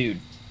 Dude.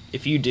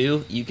 If you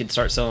do, you can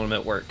start selling them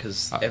at work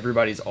because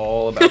everybody's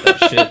all about that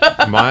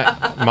shit.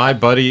 My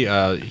buddy,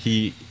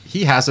 he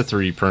has a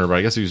 3D printer, but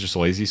I guess he was just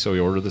lazy, so he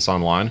ordered this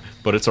online.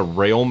 But it's a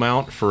rail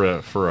mount for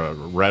a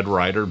Red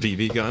Ryder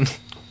BB gun.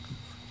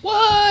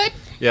 What?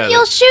 Yeah,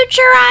 You'll shoot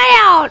your eye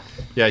out.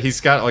 yeah,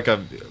 he's got like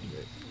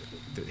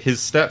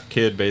his step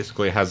kid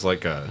basically has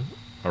like a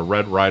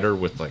Red Ryder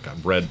with like a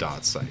red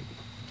dot sight.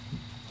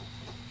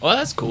 Well,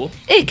 that's cool.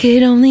 It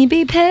could only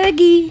be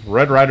Peggy.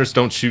 Red Riders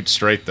don't shoot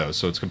straight though,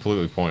 so it's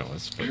completely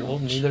pointless. But Well,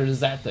 neither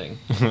does that thing.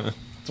 That's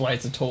why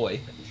it's a toy.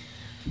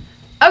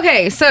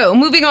 Okay, so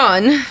moving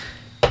on.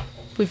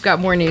 We've got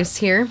more news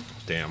here.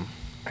 damn,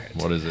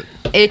 what is it?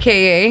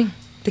 AKA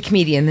the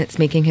comedian that's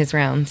making his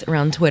rounds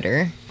around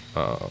Twitter.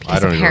 I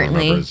don't even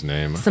remember his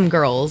name. Some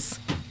girls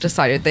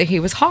decided that he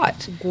was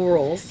hot.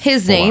 Girls.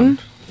 His Hold name on.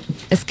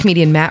 is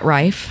comedian Matt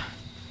Rife.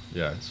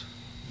 Yes.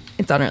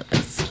 It's on our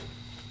list.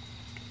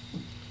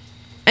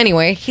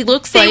 Anyway, he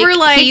looks They like, were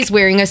like- he's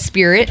wearing a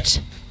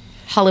spirit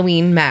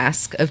Halloween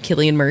mask of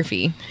Cillian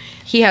Murphy.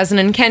 He has an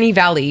uncanny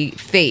valley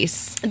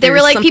face. They were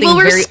There's like, people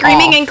something were very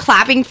screaming off. and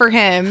clapping for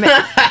him.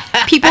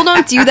 People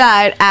don't do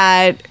that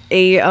at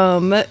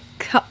a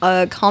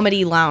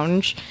comedy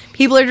lounge.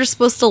 People are just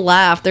supposed to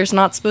laugh. They're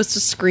not supposed to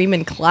scream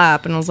and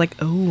clap. And I was like,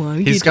 oh,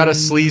 He's got a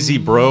sleazy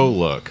bro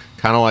look.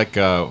 Kind of like,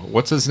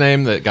 what's his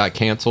name that got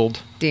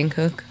canceled? Dan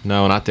Cook.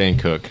 No, not Dan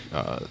Cook.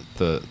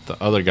 The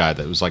other guy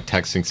that was like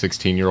texting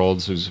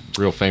 16-year-olds who's a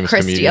real famous Krista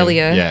comedian.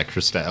 Elliott. Yeah,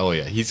 Krista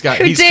Elliott. Who He's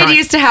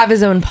used to have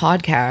his own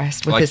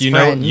podcast with like his you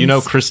friends. know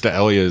Krista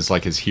Elliott is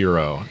like his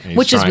hero. and he's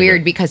Which is trying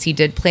weird to- because he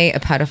did play a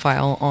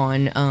pedophile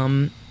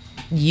on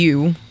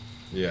You,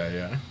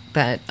 Yeah.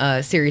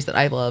 that series that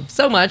I love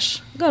so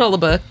much. Got all the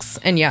books,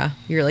 and yeah,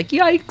 you're like,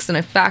 yikes. And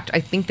in fact, I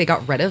think they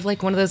got rid of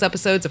like one of those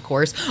episodes, of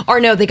course. Or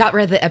no, they got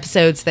rid of the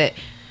episodes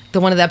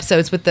one of the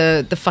episodes with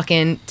the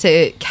fucking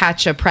to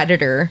catch a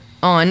predator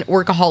on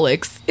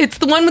Workaholics. It's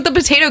the one with the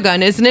potato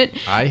gun, isn't it?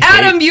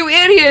 Adam, you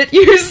idiot!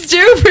 You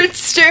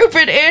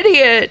stupid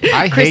idiot!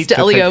 I hate Krista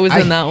Elliott was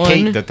in that one. I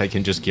hate that they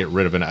can just get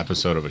rid of an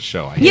episode of a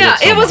show. I hate Yeah,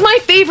 it, so it was much. my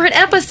favorite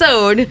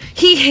episode.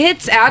 He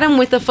hits Adam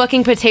with the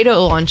fucking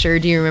potato launcher.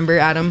 Do you remember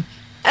Adam?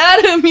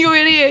 Adam, you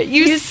idiot.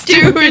 You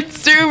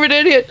stupid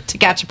idiot. To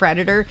Catch a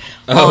Predator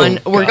on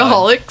God.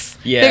 Workaholics.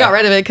 Yeah. They got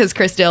rid of it because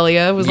Chris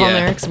D'Elia was on Yeah.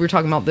 there because we were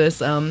talking about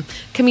this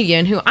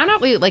comedian who I'm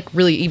not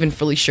really even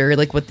fully sure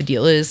like what the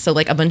deal is. So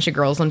like a bunch of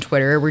girls on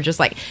Twitter were just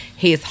like,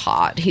 he's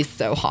hot. He's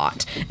so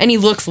hot. And he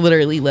looks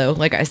literally low,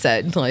 like I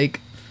said,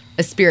 like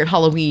a Spirit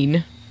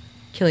Halloween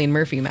Cillian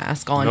Murphy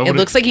mask on. Nobody- It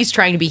looks like he's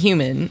trying to be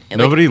human. And, like,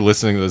 Nobody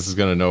listening to this is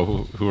gonna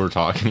know who we're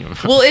talking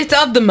about. well, it's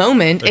of the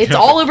moment. It's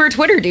all over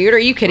Twitter, dude. Are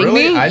you kidding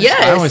Really? me? I only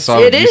Yes, saw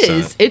it what you is.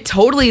 sent. It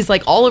totally is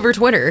like all over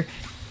Twitter.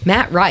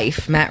 Matt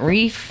Rife.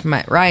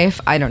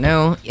 I don't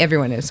know.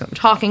 Everyone knows who I'm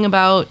talking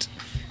about.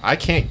 I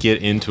can't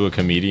get into a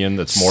comedian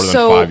that's more than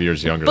So- 5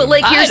 years younger but than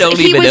like me. I don't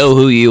he even was- know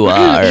who you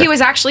are. He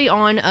was actually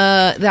on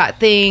that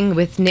thing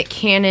with Nick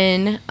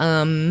Cannon.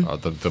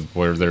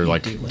 Where they're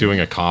like doing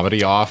a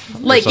comedy off. or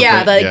Like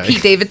yeah, something? like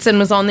Pete Davidson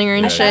was on there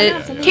and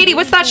shit. Katie,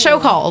 what's that show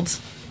called?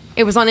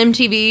 It was on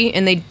MTV,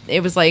 and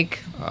it was like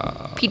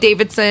Pete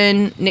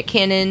Davidson, Nick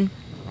Cannon.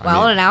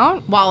 Wild and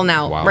Out? Wild 'N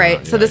Out, Wild 'N right?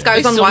 Out, So yeah, this yeah. guy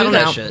was They on still Wild do 'N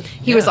that Out. shit.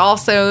 He was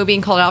also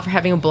being called out for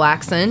having a black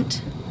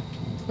accent.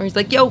 Where he's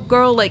like, "Yo,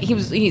 girl," like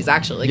he's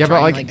actually like Yeah, but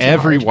trying, like too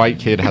every hard. white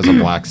kid has a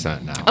black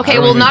scent now. I Okay,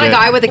 don't well, even not a get-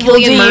 guy with a Well,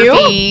 Cillian do you?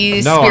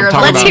 Murphy No, I'm spirit.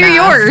 talking Let's about-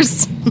 hear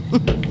mask.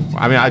 yours.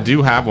 I mean, I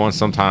do have one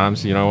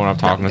sometimes. You know, when I'm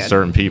talking to good.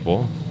 certain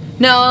people.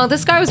 No,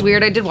 this guy was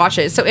weird. I did watch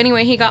it. So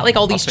anyway, he got like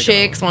all these check it out.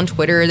 chicks on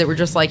Twitter that were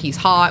just like he's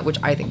hot, which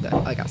I think that,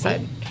 like I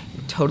said,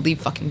 totally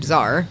fucking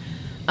bizarre.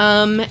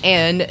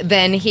 And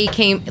then he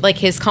came, like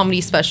his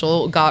comedy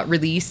special got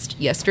released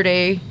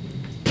yesterday,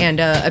 and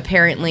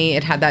apparently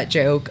it had that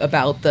joke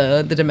about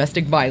the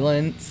domestic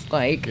violence.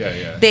 Like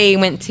Yeah. they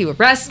went to a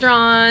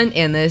restaurant,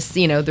 and this,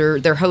 you know,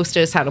 their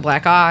hostess had a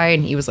black eye,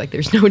 and he was like,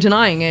 "There's no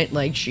denying it."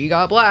 Like she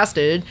got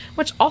blasted,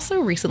 which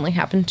also recently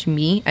happened to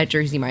me at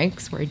Jersey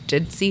Mike's, where I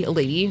did see a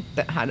lady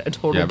that had a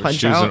total Yeah, but punch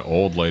she was out. an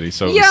old lady,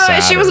 so it was Yeah,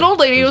 she was an sadder. old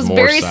lady. It was more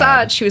very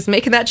sad. She was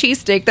making that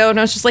cheesesteak though, and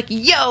I was just like,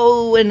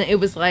 "Yo!" And it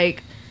was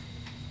like,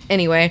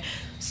 anyway.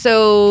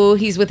 So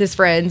he's with his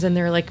friends, and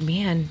they're like,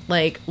 "Man,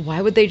 like,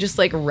 why would they just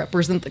like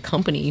represent the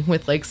company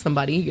with like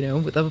somebody, you know,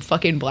 with a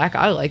fucking black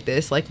eye like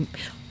this? Like,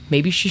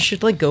 maybe she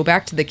should like go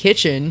back to the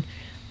kitchen."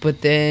 But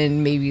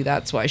then maybe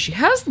that's why she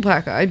has the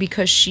black eye,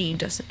 because she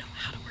doesn't know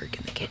how to work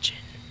in the kitchen.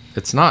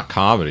 It's not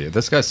comedy.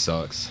 This guy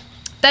sucks.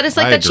 That is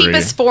like I the agree.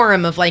 cheapest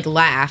form of like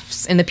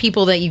laughs, and the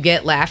people that you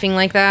get laughing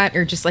like that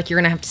are just like, you're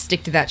gonna have to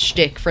stick to that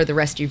shtick for the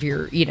rest of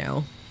your, you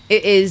know.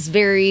 It is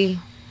very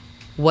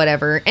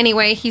whatever.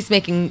 Anyway, he's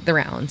making the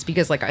rounds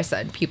because, like I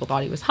said, people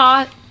thought he was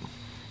hot,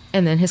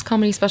 and then his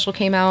comedy special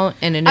came out,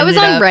 and it I was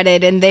ended on up-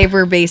 Reddit and they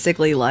were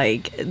basically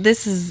like,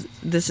 this is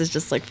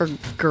just like for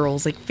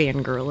girls, like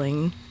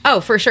fangirling. Oh,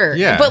 for sure.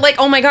 Yeah. But like,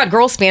 oh my god,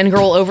 girls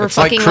fangirl over It's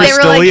like fucking Chris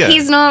They were like, D'Elia.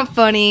 he's not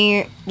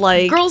funny.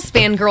 Like, girls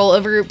fangirl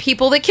over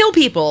people that kill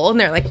people, and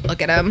they're like,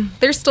 look at him.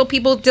 There's still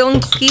people, Dylan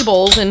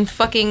Klebold and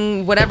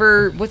fucking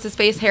whatever, what's his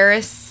face,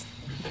 Harris.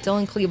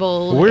 Dylan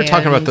Klebold. We were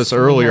talking about and this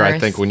earlier, I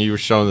Morris. think, when you were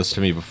showing this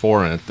to me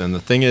before, and the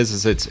thing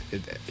is it's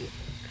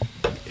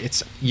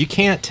you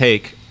can't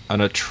take an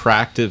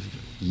attractive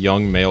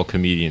young male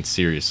comedian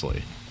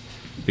seriously,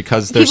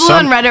 because there's people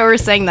some on Reddit were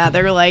saying that.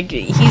 They were like,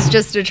 he's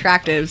just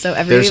attractive, so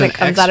everything There's that an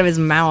comes ex- out of his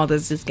mouth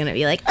is just gonna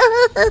be like,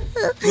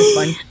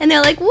 and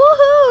they're like,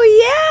 woohoo,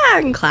 yeah,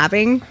 and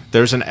clapping.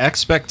 there's an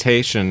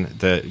expectation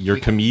that your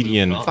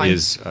comedian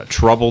is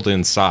troubled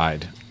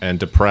inside and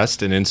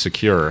depressed and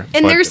insecure,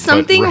 And there's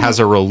something has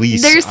a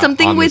release. There's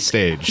something on with the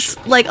stage.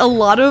 like a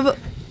lot of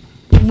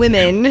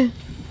women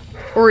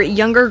or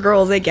younger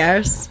girls, I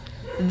guess,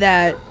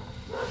 that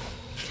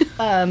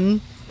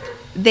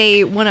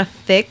they want to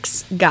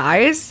fix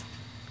guys.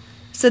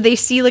 So they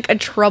see like a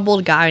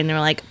troubled guy and they're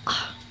like,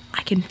 "Ah,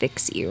 I can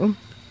fix you.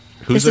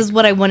 Who's This is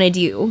what I want to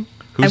do."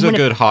 who's I a wanna-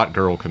 good hot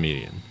girl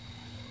comedian?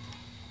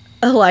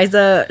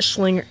 Eliza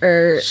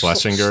Schlinger.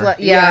 Schlesinger?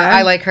 Yeah,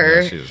 I like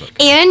her. Yeah, she is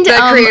okay. And The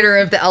creator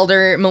of the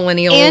Elder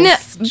Millennials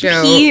and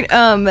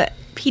joke.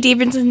 Pete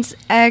Davidson's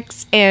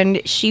ex,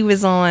 and she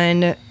was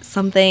on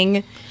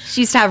something.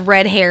 She used to have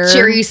red hair.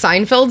 Jerry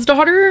Seinfeld's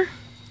daughter?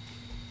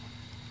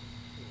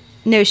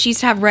 No, she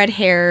used to have red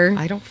hair.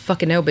 I don't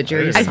fucking know, but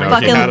Jerry I I didn't know Seinfeld.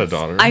 he fucking, had a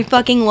daughter. I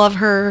fucking love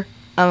her.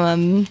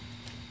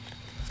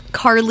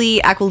 Carly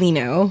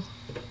Aquilino.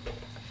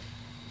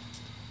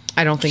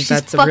 I don't think She's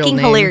that's a real fucking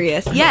name.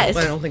 hilarious. Yes.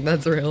 I don't think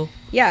that's real.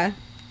 Yeah.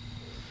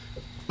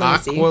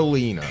 Let me see.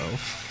 Aquilino.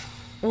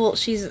 Well,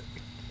 she's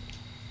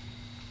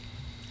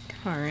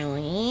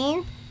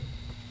Carly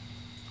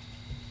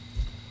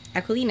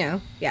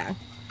Aquilino. Yeah.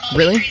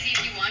 Really? Crazy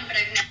if you want, but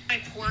I've never. My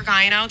poor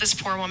gyno, this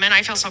poor woman.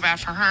 I feel so bad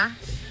for her.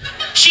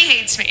 She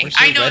hates me. Where's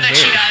her I know red that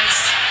she hair?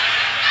 does.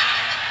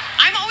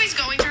 I'm always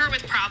going to her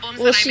with problems.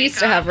 Well, that I she make used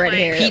to up, have red like-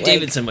 hair. Pete like-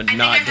 Davidson would I think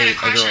not I've had date a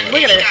crush girl on like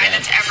any that. guy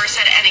that's ever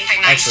said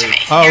anything nice to Actually- me.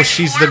 Oh, There's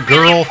she's four the girl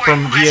really from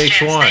important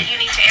questions VH1. that you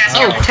need to ask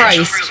Oh, your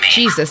potential Christ. roommate.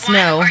 Jesus, One,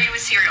 no. Are you a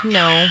serial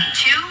No. killer?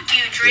 2, do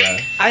you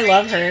drink? I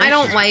love her. I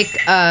don't like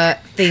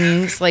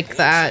things like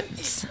that.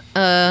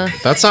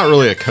 That's not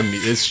really a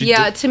comedian.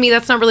 Yeah, to me,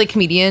 that's not really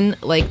comedian.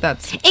 Like,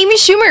 that's Amy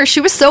Schumer.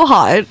 She was so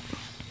hot.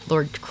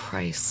 Lord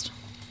Christ.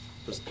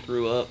 Just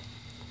threw up.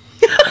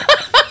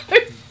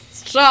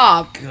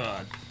 Stop.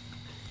 God.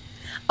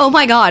 Oh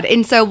my god.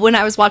 And so when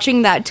I was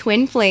watching that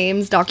Twin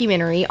Flames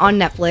documentary on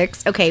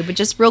Netflix, okay, but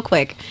just real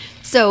quick.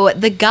 So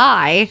the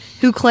guy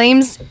who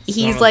claims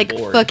he's on like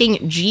board.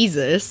 fucking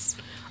Jesus,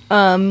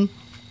 has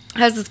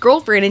this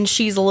girlfriend and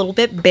she's a little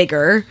bit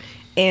bigger,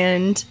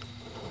 and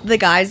the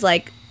guy's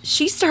like,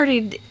 she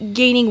started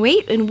gaining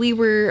weight and we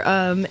were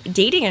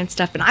dating and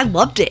stuff, and I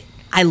loved it.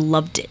 I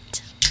loved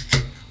it.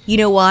 You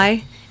know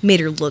why? Made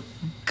her look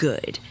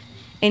good.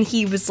 And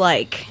he was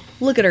like,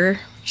 look at her.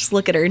 Just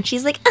look at her. And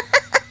she's like,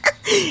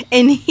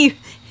 and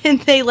And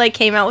they like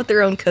came out with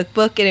their own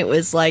cookbook, and it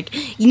was like,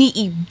 you need to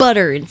eat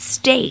butter and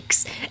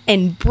steaks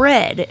and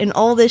bread and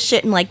all this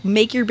shit and like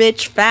make your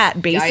bitch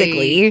fat,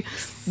 basically.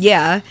 Yikes.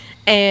 Yeah.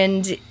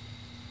 And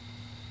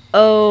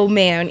oh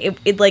man,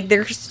 it like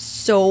there's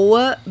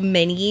so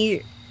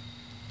many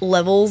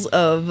levels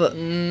of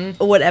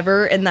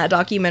whatever in that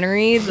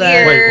documentary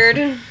that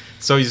Weird.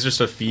 So he's just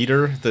a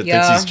feeder that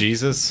Yeah. thinks he's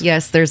Jesus?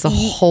 Yes, there's a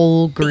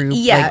whole group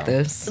like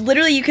this.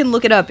 Literally, you can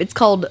look it up. It's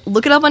called,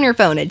 look it up on your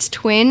phone. It's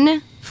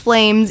Twin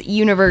Flames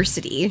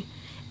University.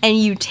 And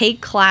you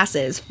take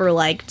classes for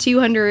like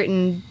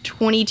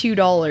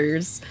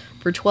 $222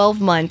 for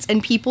 12 months.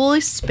 And people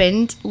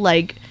spend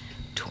like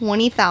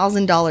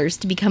 $20,000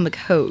 to become a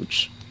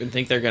coach. And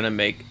think they're gonna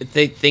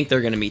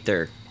meet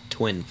their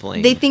twin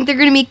flame. They think they're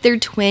going to make their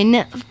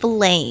twin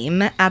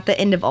flame at the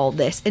end of all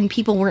this, and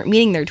people weren't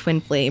meeting their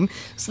twin flame.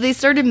 So they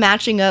started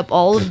matching up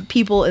all of the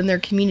people in their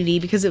community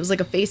because it was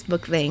like a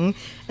Facebook thing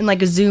and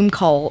like a Zoom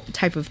call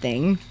type of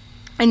thing.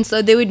 And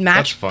so they would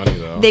match. That's funny,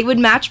 though. They would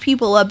match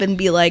people up and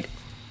be like,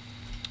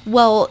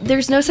 well,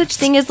 there's no such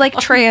thing as like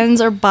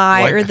trans or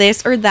bi or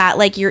this or that.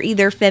 Like, you're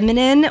either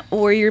feminine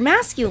or you're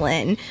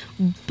masculine.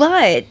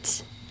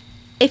 But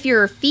if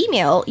you're a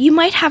female, you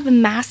might have a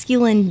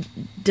masculine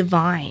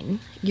divine.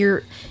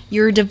 You're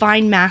a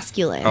divine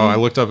masculine. Oh, I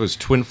looked up. It was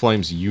Twin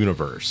Flames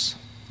Universe.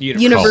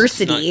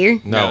 University.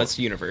 No, it's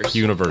Universe.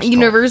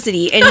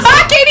 University. And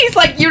Katie's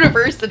like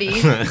university.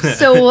 so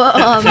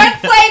Twin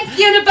Flames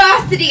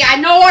University. I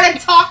know what I'm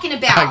talking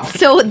about.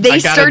 So they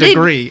got a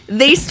degree.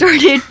 They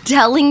started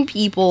telling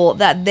people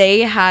that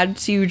they had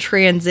to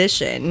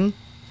transition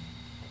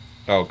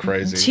Oh,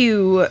 crazy.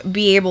 to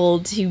be able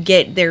to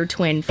get their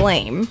twin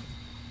flame.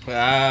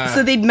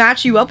 So they'd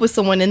match you up with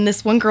someone, and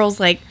this one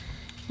girl's like,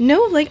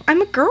 no, like,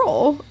 I'm a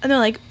girl. And they're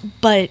like,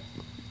 but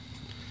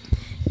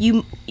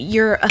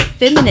you're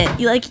effeminate.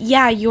 You're like,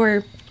 yeah,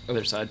 you're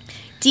Other side.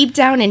 deep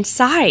down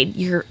inside,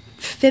 you're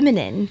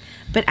feminine,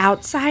 but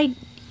outside,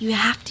 you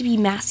have to be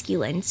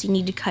masculine. So you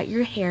need to cut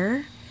your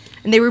hair.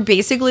 And they were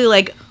basically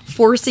like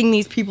forcing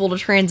these people to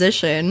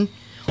transition.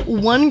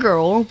 One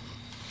girl,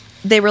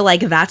 they were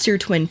like, that's your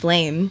twin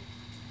flame.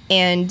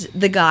 And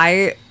the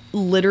guy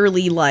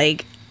literally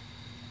like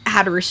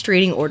had a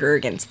restraining order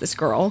against this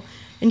girl.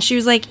 And she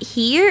was like,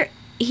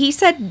 he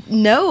said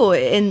no,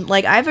 and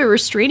like, I have a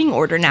restraining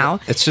order now.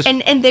 It's just,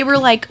 and they were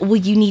like, well,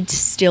 you need to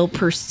still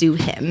pursue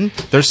him.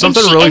 There's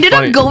something and she really ended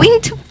funny. up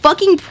going to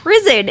fucking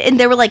prison, and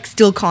they were like,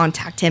 still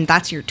contact him.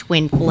 That's your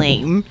twin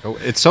flame.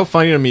 It's so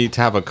funny to me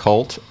to have a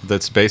cult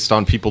that's based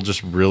on people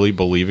just really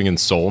believing in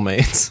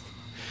soulmates.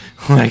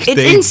 Like, It's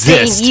they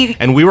insane. exist,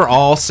 and we were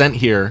all sent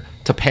here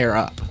to pair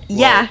up.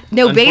 Yeah,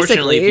 no, Unfortunately,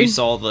 basically. if you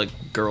saw the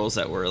girls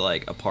that were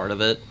like a part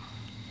of it,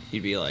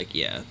 you'd be like,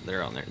 yeah,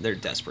 they're on there. They're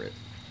desperate.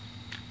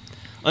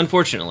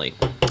 Unfortunately.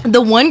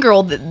 The one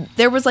girl,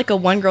 there was like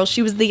one girl,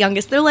 she was the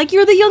youngest. They're like,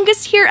 you're the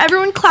youngest here.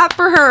 Everyone clap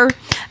for her.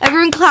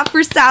 Everyone clap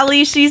for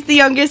Sally. She's the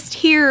youngest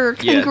here.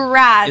 Yeah.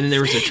 Congrats. And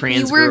there was a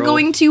trans You were girl.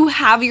 going to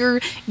have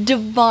your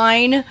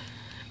divine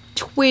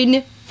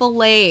twin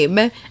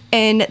flame.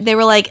 And they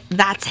were like,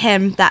 that's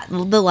him. That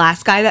the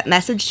last guy that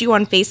messaged you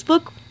on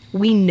Facebook,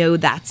 we know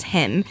that's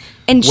him.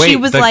 And Wait, she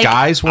was the like,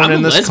 guys weren't I'm a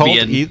in this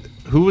lesbian. cult?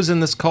 Who was in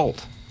this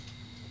cult?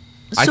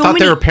 I So thought they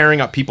many- were pairing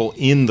up people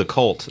in the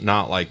cult,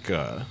 not like...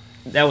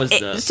 That was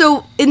the...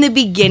 So in the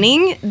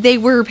beginning, they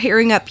were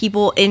pairing up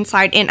people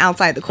inside and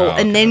outside the cult, Oh,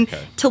 okay, and then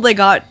okay. till they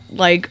got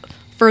like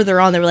further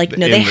on, they were like,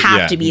 no, they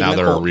have to be now in the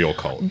they're cult. a real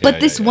cult. But Yeah,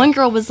 this yeah, one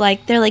girl was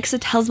like, they're like, so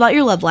tell us about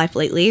your love life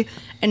lately,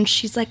 and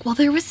she's like, well,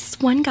 there was this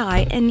one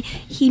guy, and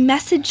he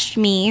messaged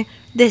me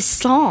this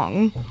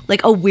song,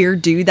 like a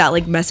weird dude that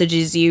like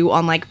messages you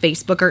on like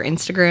Facebook or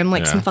Instagram,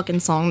 like Yeah. some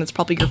fucking song that's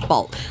probably your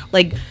fault,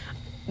 like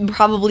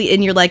probably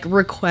in your like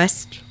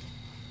request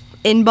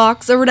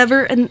inbox or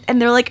whatever, and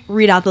they're like,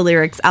 read out the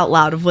lyrics out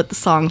loud of what the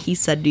song he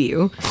said to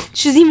you.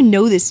 She doesn't even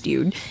know this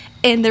dude,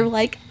 and they're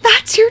like,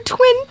 that's your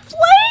twin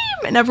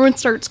flame, and everyone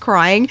starts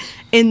crying,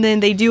 and then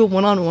they do a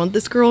one-on-one with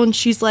this girl, and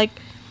she's like,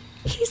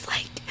 he's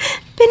like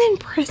been in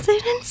prison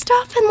and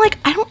stuff, and like,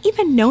 I don't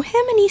even know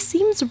him, and he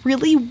seems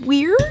really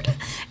weird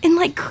and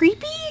like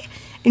creepy.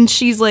 And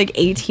she's like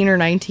 18 or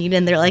 19,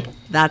 and they're like,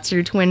 that's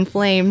your twin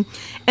flame.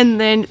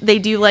 And then they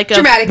do like a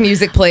Dramatic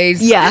music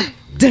plays. yeah.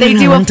 They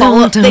do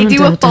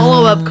a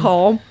follow-up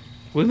call.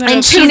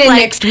 And Tune in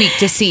like, next week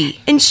to see.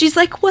 And she's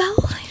like, well,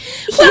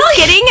 he's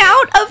getting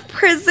out of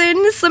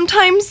prison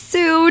sometime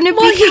soon.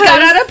 Well, he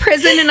got out of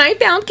prison, and I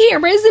found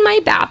cameras in my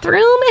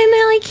bathroom, and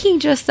then, like, he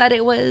just said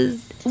it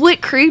was...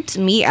 What creeped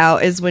me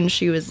out is when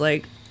she was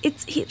like,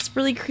 it's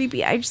really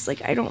creepy. I just,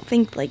 like, I don't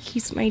think, like,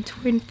 he's my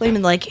twin flame.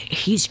 And, like,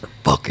 he's your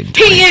fucking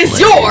twin He is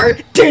flame. your...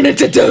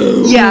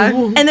 Da-da-da-da. Yeah.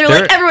 And they're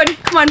There- like, everyone,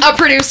 come on. A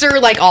producer,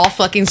 like, all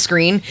fucking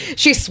screen.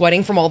 She's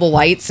sweating from all the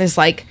lights, and is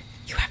like,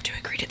 you have to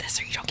agree to this,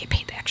 or you don't get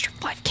paid the extra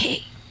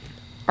 $5,000.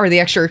 Or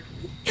the extra...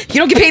 You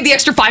don't get paid the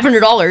extra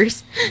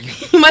 $500.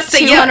 You must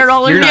say yes.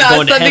 $200. You're not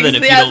going to something, heaven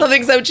if you yeah, don't-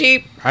 something so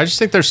cheap. I just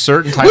think there's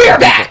certain types We're of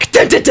people- back.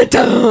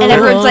 Da-da-da-da. And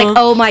everyone's like,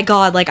 oh my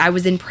God, like, I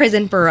was in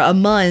prison for a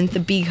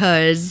month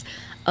because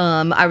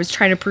I was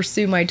trying to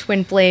pursue my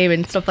twin flame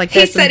and stuff like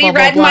He this. said and he blah,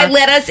 blah, read blah. my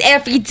letters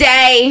every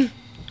day.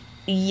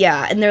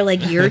 Yeah, and they're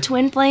like, your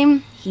twin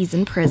flame, he's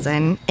in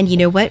prison. And you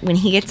know what? When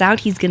he gets out,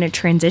 he's going to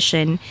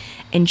transition.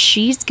 And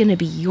she's going to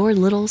be your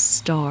little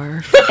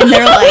star. And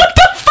they're like...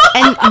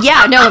 And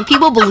yeah, no, and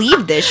people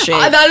believe this shit.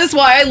 That is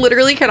why I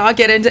literally cannot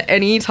get into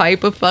any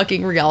type of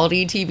fucking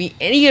reality TV.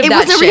 Any of It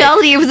that was a shit.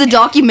 reality. It was a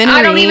documentary.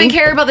 I don't even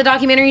care about the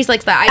documentaries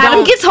like that.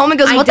 Adam gets home and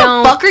goes, "What the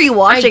fuck are you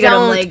watching?" And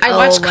I'm like, I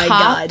watch "Oh my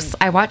Cops. God."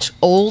 I watch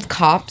old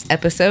Cops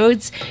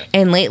episodes,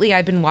 and lately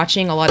I've been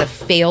watching a lot of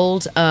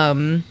failed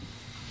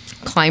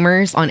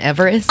climbers on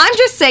Everest. I'm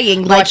just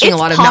saying, like, Watching it's a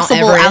lot of Mount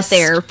possible out Everest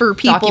there for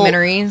people.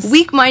 documentaries.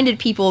 Weak-minded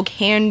people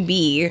can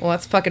be. Well,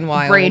 that's fucking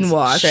wild.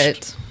 Brainwashed.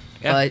 Shit.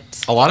 Yeah.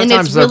 But A lot of And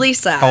times it's they're- really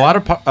sad.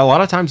 A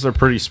lot of times they're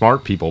pretty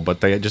smart people,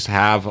 but they just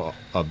have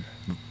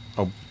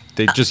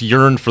they just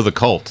yearn for the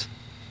cult.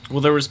 Well,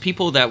 there was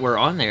people that were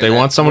on there. They that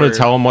want someone were- to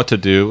tell them what to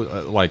do.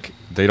 Like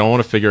they don't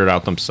want to figure it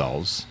out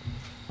themselves.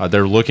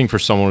 They're looking for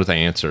someone with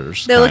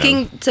answers. They're kind looking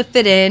of. to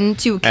fit in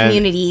to a And-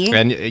 community.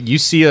 and you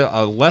see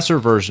a lesser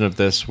version of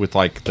this with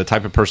like the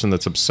type of person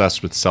that's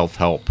obsessed with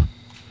self-help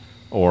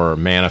or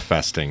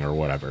manifesting or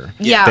whatever.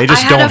 Yeah, they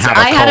just I had don't a- have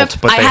I a had a-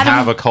 cult, but I they had a-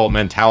 have a cult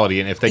mentality,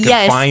 and if they could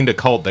Yes. find a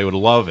cult, they would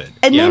love it.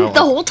 And you then know?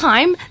 the whole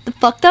time, the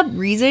fucked up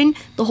reason,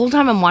 the whole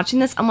time I'm watching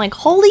this, I'm like,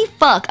 holy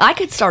fuck, I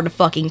could start a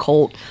fucking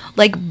cult.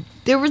 Like,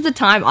 there was a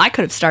time I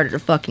could have started a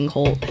fucking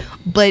cult.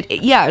 But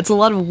yeah, it's a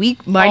lot of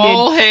weak-minded.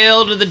 All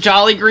hail to the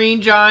Jolly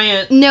Green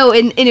Giant. No,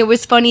 and it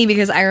was funny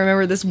because I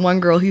remember this one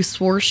girl who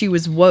swore she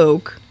was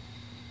woke,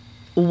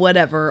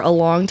 whatever, a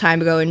long time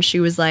ago, and she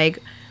was like,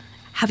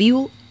 have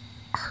you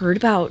heard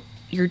about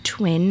your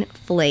twin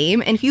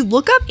flame? And if you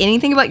look up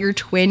anything about your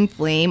twin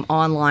flame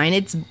online,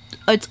 it's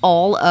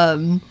all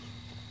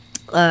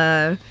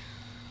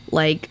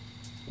like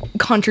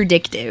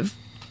contradictive,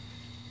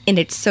 and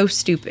it's so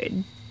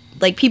stupid.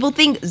 Like, people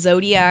think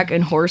zodiac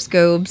and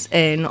horoscopes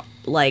and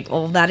like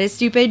all that is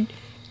stupid.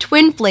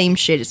 Twin flame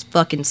shit is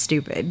fucking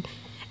stupid.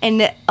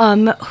 And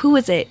who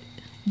was it?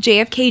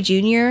 JFK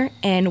Jr.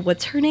 and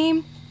what's her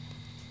name?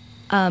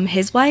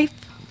 His wife.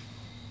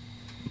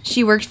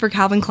 She worked for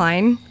Calvin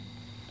Klein.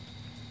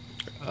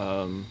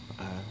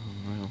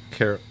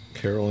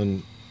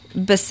 Carolyn.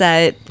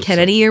 Bissett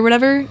Kennedy or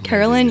whatever.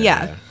 Carolyn,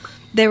 yeah.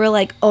 They were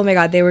like, oh my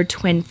god, they were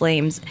twin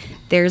flames.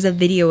 There's a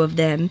video of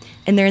them,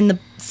 and they're in the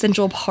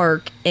Central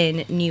Park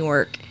in New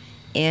York,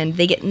 and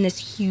they get in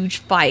this huge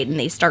fight, and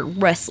they start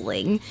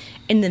wrestling,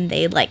 and then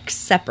they like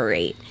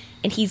separate.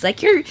 And he's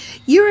like, you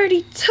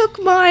already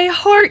took my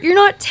heart. You're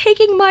not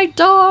taking my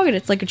dog. And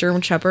it's like a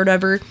German Shepherd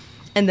ever.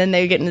 And then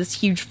they get in this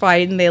huge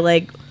fight, and they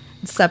like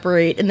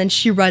separate, and then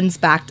she runs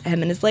back to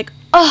him and is like,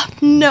 oh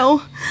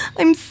no,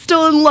 I'm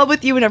still in love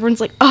with you. And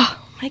everyone's like,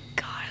 oh my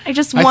god, I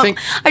just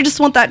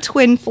want that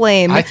twin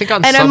flame. I think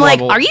on and some I'm like,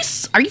 level-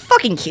 are you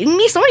fucking kidding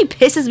me? Somebody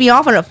pisses me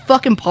off in a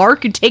fucking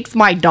park and takes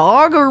my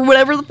dog or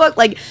whatever the fuck.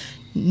 Like,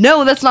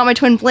 no, that's not my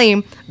twin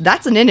flame.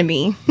 That's an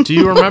enemy. Do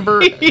you remember?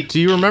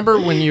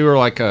 When you were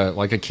like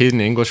a kid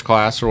in English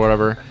class or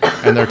whatever,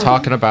 and they're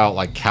talking about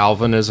like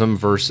Calvinism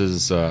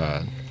versus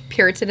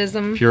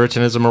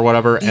Puritanism or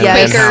whatever? And,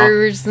 Yes.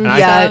 Bakers and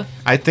Yeah.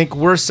 I think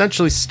we're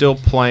essentially still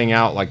playing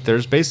out like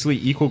there's basically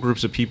equal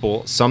groups of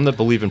people, some that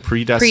believe in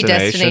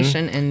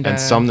predestination and,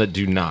 some that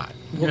do not.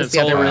 what was It's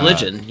the all other one?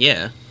 religion.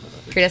 Yeah.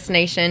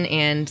 Predestination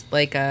and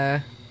like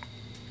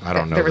I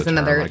don't know. there was the term.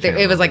 another. I can't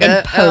It was like And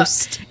a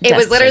post. It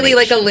was literally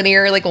like a destination.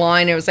 linear like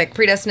line. It was like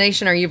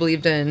predestination. Are you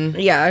believed in?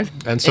 Yeah.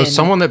 And so And-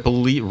 someone that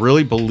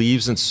really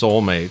believes in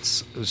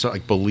soulmates, so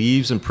like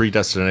believes in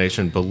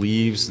predestination,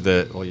 believes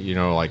that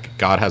like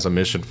God has a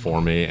mission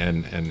for me,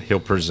 and he'll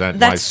present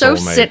That's my so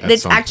soulmate.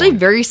 that's actually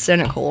very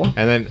cynical.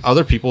 And then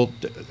other people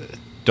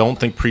don't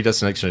think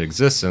predestination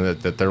exists, and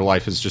that their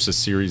life is just a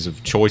series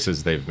of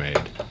choices they've made,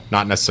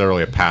 not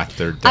necessarily a path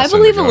they're destined I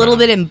believe to a go little down.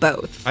 bit in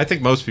both. I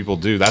think most people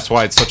do. That's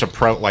why it's such a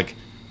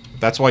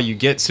that's why you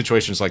get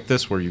situations like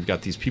this where you've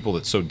got these people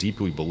that so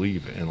deeply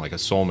believe in like a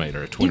soulmate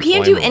or a twin You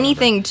can't flame do or whatever,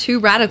 anything too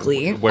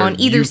radically where on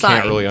either you side.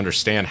 can't really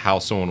understand how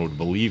someone would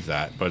believe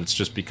that, but it's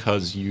just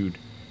because you,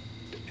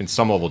 in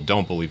some level,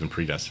 don't believe in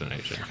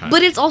predestination.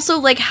 But it's also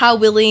like, how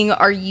willing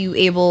are you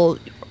able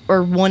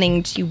or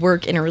wanting to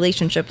work in a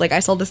relationship? Like,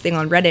 I saw this thing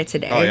on Reddit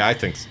today. Oh yeah, I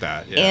think it's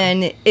that. Yeah.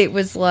 And it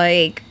was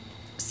like,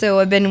 so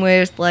I've been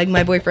with like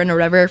my boyfriend or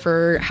whatever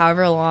for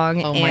however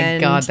long. Oh my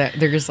and god,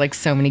 there's like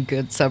so many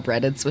good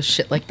subreddits with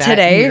shit like that.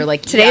 Today- and you're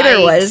like, today there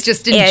yikes. was,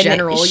 Just in and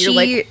general, you're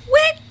like, she-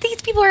 what?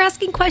 These people are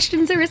asking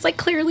questions. There is like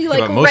clearly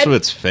like but most red of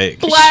it's fake.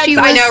 flags. She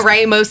I was- know,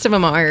 right? Most of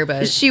them are,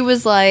 but She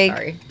was like,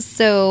 Sorry.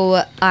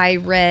 so I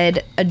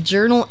read a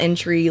journal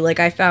entry, like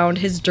I found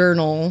his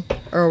journal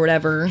or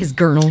whatever. his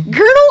girdle.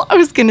 Girdle? I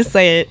was gonna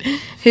say it.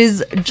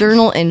 His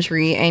journal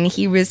entry, and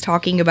he was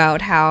talking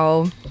about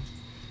how,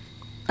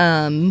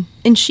 and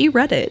she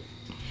read it.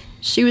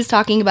 She was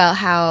talking about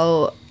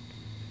how,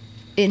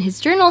 in his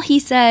journal, he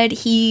said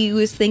he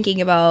was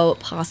thinking about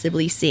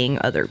possibly seeing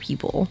other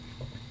people.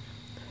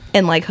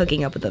 and like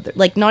hooking up with other,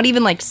 like not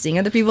even like seeing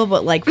other people,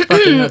 but like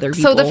fucking other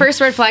people. So the first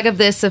red flag of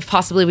this, of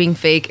possibly being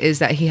fake, is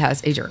that he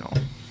has a journal.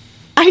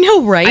 I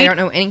know, right? I don't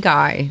know any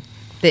guy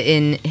that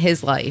in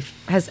his life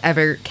has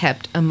ever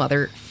kept a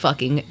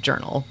motherfucking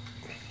journal.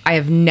 I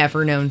have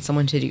never known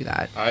someone to do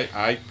that.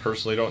 I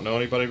personally don't know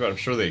anybody, but I'm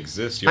sure they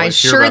exist. You I'm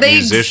always hear sure about they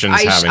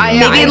musicians having them.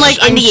 Maybe in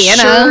like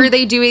Indiana. I'm sure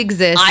they do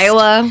exist.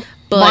 Iowa,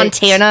 but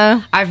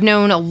Montana. I've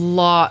known a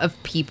lot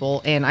of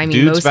people, and I mean,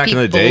 Dudes most back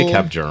people, in the day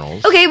kept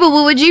journals. Okay, but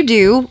what would you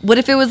do? What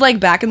if it was like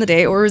back in the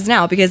day or it was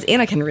now? Because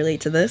Anna can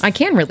relate to this. I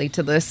can relate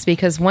to this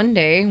because one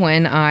day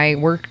when I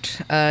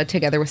worked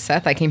together with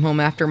Seth, I came home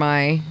after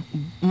my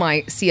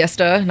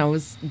siesta, and I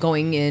was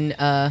going in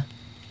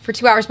for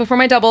 2 hours before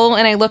my double,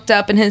 and I looked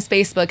up, and his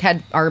Facebook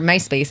had, or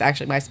MySpace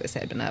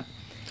had been up,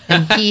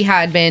 and he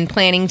had been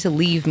planning to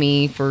leave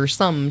me for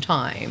some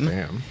time.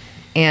 Damn.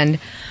 And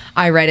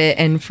I read it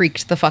and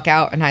freaked the fuck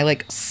out, and I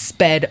like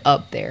sped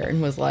up there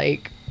and was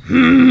like, "You're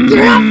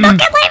not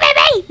fucking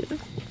leaving me!"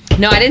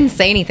 No, I didn't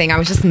say anything. I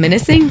was just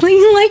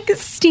menacingly like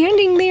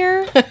standing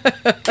there.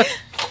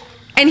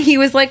 And he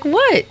was like,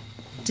 "What?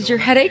 Did your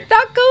headache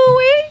not go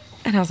away?"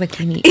 And I was like,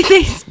 we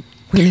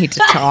need to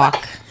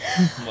talk.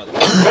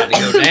 About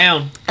to go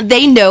down.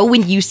 They know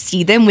when you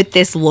see them with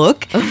this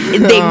look,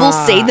 they will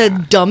say the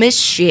dumbest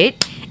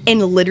shit and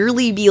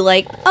literally be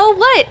like, "Oh,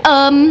 what?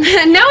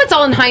 Now it's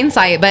all in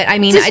hindsight, but I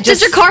mean,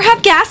 does your car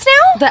have gas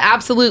now?" The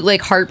absolute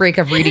like heartbreak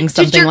of reading Did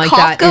something your like cough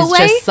that go is away?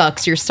 just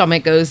sucks. Your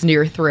stomach goes into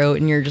your throat,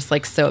 and you're just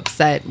like so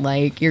upset.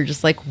 Like you're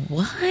just like,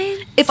 what?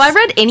 If I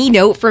read any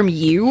note from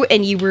you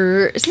and you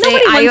were saying,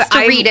 Nobody wants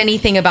to read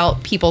anything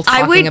about people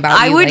talking about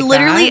you I would like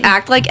literally that.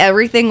 act like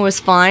everything was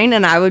fine,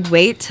 and I would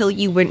wait till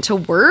you went to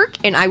work,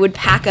 and I would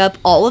pack up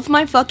all of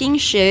my fucking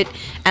shit,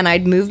 and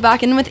I'd move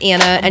back in with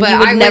Anna, and But you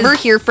would I never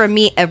was- hear from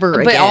me ever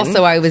But again.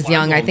 also, I was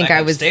young. I going think back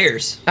I was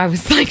upstairs. I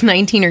was like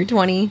 19 or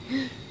 20.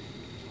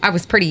 I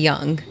was pretty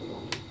young,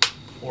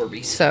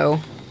 ORBEEZ. so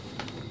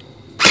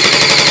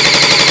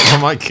Oh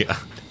my god.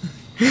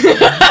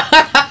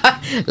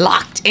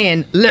 locked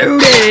and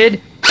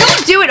loaded.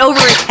 don't do it over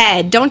his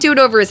head. Don't do it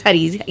over his head.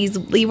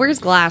 He wears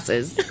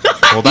glasses.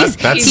 Well, that's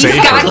He's safer.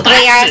 got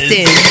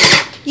glasses.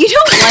 You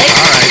don't like?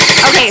 All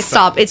right. Okay,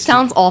 stop. It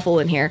sounds awful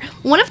in here.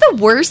 One of the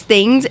worst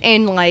things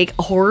in like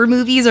horror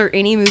movies or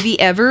any movie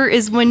ever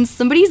is when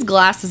somebody's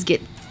glasses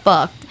get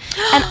fucked.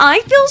 And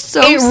I feel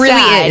so It really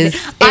sad.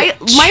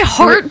 is. My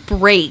heart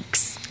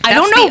breaks. I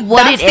don't know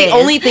what it is. That's the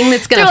only thing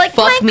that's gonna They're like,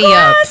 fuck "My me up.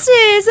 glasses,"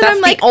 and That's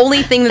I'm like, the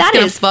only thing that's that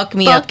gonna is fuck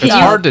me up. fucked It's up.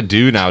 hard to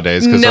do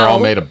nowadays because they're all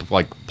No. made of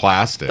like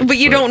plastic. But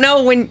you don't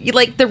know when,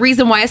 like, the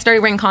reason why I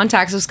started wearing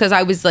contacts was because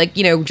I was, like,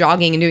 you know,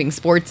 jogging and doing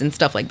sports and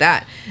stuff like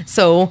that.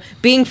 So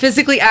being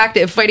physically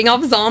active, fighting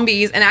off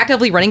zombies, and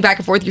actively running back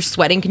and forth, you're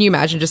sweating. Can you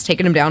imagine just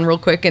taking them down real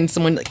quick and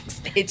someone, like,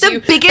 hits The you?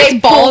 biggest They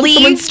fall, bully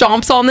someone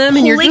stomps on them,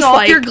 and you're pulling just off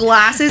like, your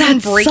glasses that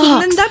and breaking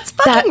them. sucks. That's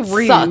fucking that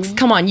rude. sucks.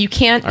 Come on, you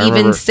can't I even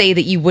remember- say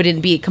that you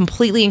wouldn't be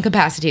completely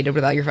incapacitated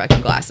without your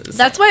fucking glasses.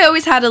 That's why I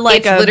always had it's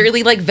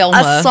literally like Velma.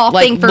 a soft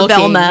like, thing for looking,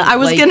 Velma. I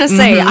was like, gonna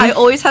say mhm. I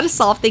always had a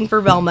soft thing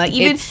for Velma.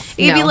 Even It's-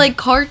 it'd be no. like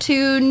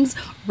cartoons,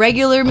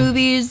 regular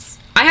movies.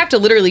 I have to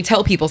literally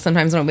tell people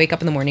sometimes when I wake up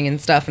in the morning and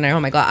stuff, and I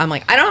don't have my I'm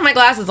like, I don't have my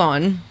glasses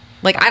on.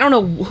 Like, I don't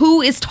know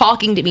who is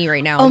talking to me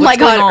right now. Oh my What's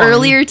going god! on?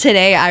 Earlier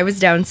today, I was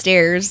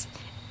downstairs,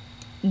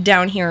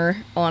 down here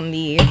on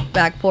the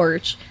back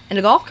porch, and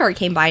a golf cart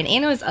came by, and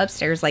Anna was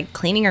upstairs, like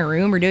cleaning her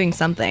room or doing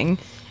something,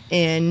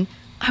 and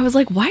I was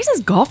like, "Why is this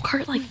golf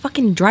cart like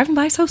fucking driving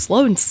by so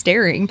slow and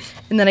staring?"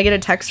 And then I get a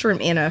text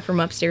from Anna from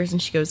upstairs,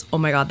 and she goes, "Oh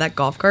my god, that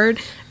golf cart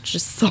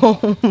just saw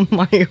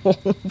my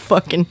whole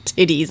fucking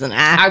titties and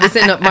ass." I was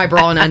in my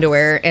bra and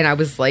underwear, and I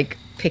was like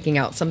picking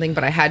out something,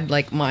 but I had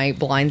like my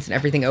blinds and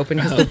everything open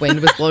because the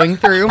wind was blowing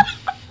through,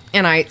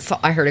 and I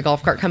heard a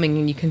golf cart coming,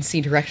 and you can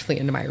see directly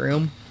into my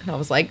room, and I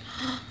was like,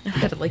 and I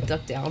had to like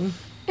duck down,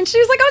 and she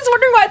was like, "I was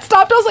wondering why it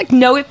stopped." I was like,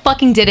 "No, it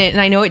fucking didn't,"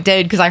 and I know it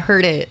did because I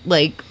heard it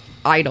like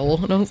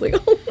idle, and I was like,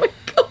 "Oh my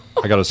god."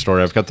 I got a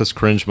story. I've got this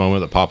cringe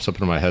moment that pops up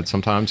into my head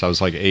sometimes. I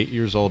was like 8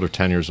 years old or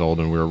 10 years old,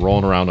 and we were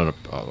rolling around on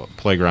a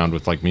playground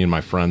with like me and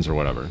my friends or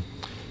whatever.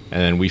 And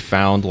then we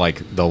found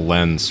like the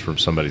lens from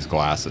somebody's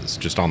glasses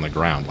just on the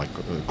ground, like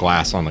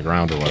glass on the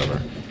ground or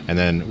whatever. And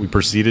then we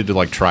proceeded to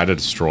like try to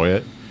destroy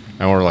it.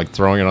 And we're like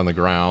throwing it on the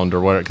ground or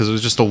whatever, because it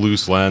was just a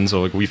loose lens.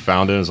 So like we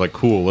found it and it was like,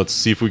 cool, let's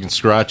see if we can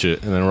scratch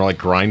it. And then we're like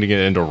grinding it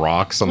into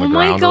rocks on the Oh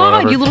my ground God, or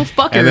whatever. you little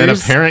fuckers. And then a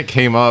parent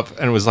came up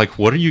and was like,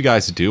 what are you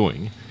guys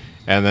doing?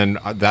 And then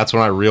that's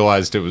when I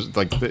realized it was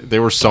like they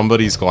were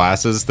somebody's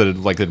glasses that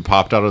had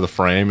popped out of the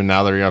frame, and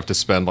now they're gonna have to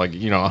spend like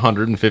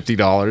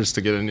 $150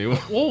 to get a new one.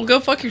 Well, go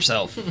fuck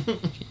yourself.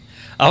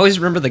 I always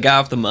remember the guy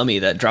off The Mummy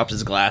that dropped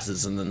his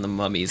glasses, and then the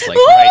mummy's like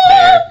right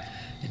there,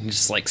 and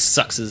just like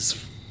sucks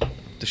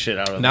the shit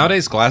out of him.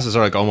 Nowadays, glasses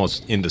are like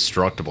almost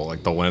indestructible.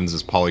 Like the lens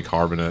is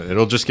polycarbonate;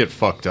 it'll just get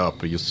fucked up,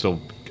 but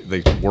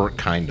they work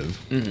kind of.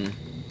 Mm-hmm.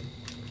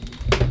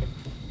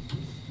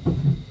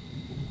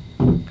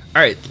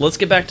 All right, let's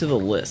get back to the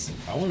list.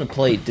 I want to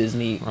play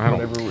Disney. I don't-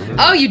 Whatever we're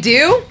Oh, you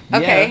do?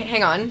 Okay, Yeah.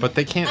 hang on. But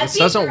they can't. This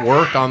doesn't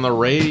work on the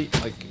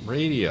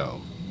radio.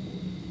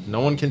 no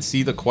one can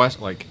see the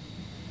question. Like,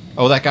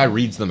 oh, that guy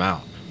reads them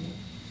out.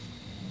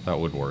 That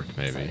would work,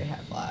 maybe. Sorry, I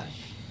had flash.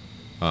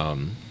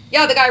 Um,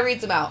 Yeah, the guy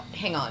reads them out.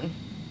 Hang on.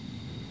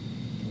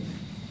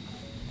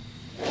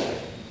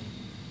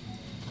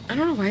 I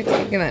don't know why it's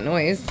making that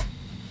noise.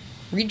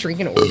 Are you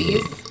drinking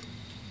Orbeez?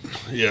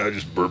 yeah, I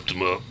just burped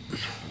him up.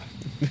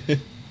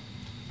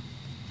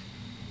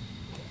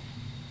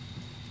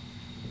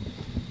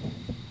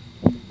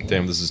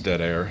 Damn, this is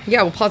dead air.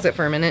 Yeah, we'll pause it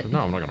for a minute. No,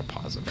 I'm not gonna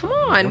pause it. Come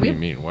on. What do you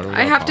mean? What do we I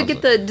gotta have to pause get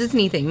it? the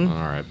Disney thing. All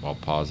right, I'll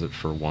pause it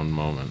for one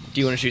moment.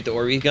 Do you want to shoot the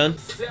Orbeez gun?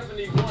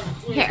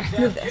 Here,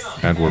 move this.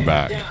 And we're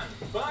back.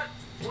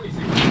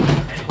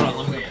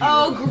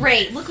 Oh,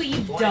 great. Look what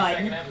you've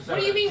done. What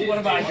do you mean, what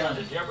have I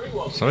done?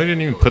 Somebody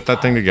didn't even put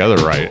that thing together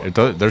right.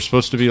 There's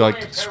supposed to be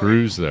like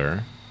screws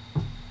there.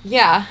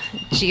 Yeah,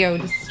 Geo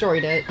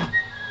destroyed it.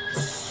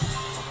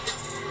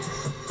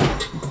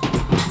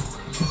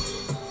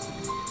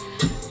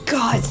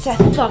 God,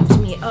 Seth fucked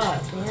me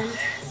up, man.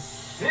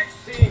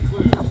 16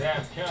 clues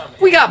have come.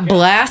 We got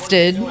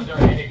blasted. New ones are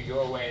ready to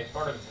go away as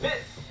part of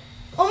this.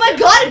 Oh my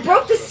god, it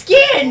broke the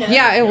skin!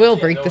 Yeah, it will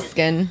break the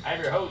skin.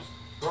 I'm your host,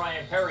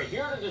 Brian Perry,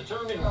 here to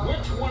determine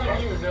which one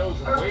of you knows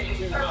way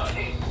too much.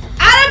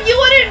 Adam, you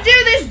wanted to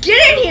do this!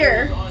 Get in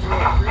here! Not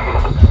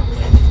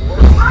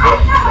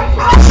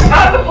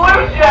the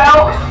blue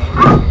gel!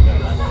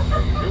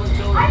 Doing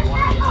so if you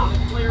want to be an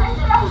honest player,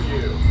 good for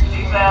you.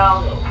 Well,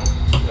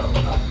 so,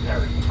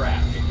 Perry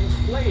Craft, if you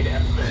played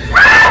episode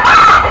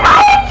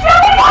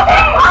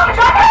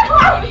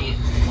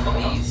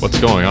What's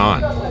going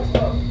on?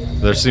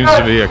 There seems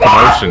to be a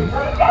commotion.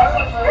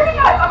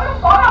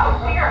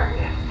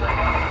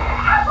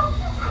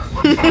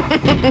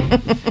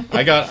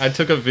 I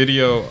took a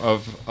video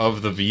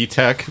of the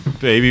VTech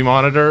baby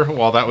monitor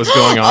while that was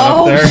going on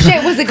up there. Oh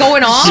shit, was it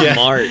going off? Yeah.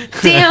 Smart.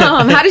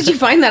 Damn, how did you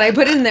find that? I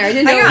put it in there. I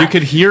didn't know. You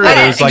could hear it.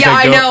 It was like yeah,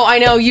 a I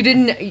know. You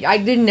didn't. I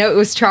didn't know it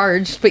was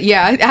charged. But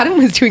yeah, Adam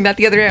was doing that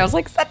the other day. I was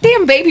like, "Is that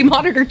damn baby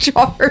monitor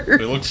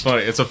charged?" It looks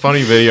funny. It's a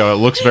funny video. It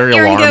looks very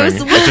Aaron alarming.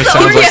 goes, It just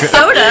sounds "Where's like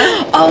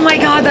soda?" Oh my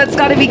god, that's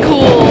got to be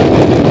cool.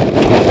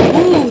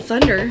 Ooh,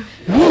 thunder.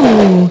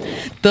 Ooh,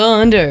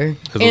 thunder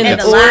and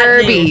And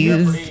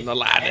Orbeez. The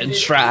Aladdin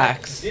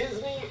tracks.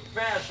 Disney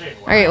fashion.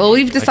 All right, well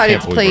we've decided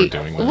can't to believe play.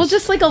 we're doing this. Well,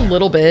 just like a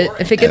little bit.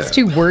 If it gets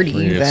too wordy, we're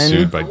gonna get then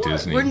sued by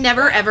Disney. We're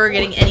never ever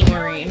getting any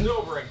more rain.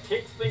 Over and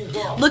kicks things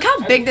off. Look how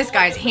big this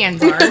guy's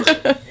hands are.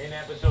 In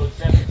episode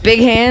 7, big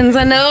hands.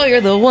 I know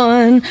you're the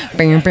one.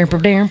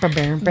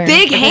 Big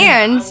Big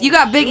hands? You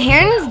got big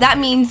hands? That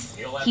means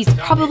he's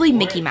probably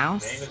Mickey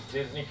Mouse. famous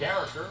Disney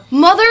character.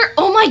 Mother,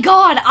 oh my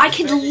god, I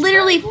can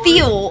literally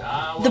feel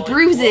the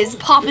bruises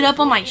popping up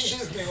on my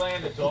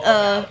Disneyland, it's all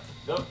about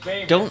the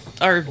famous. Don't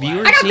our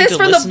viewers I got need this to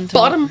from listen the to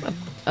bottom.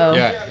 Oh,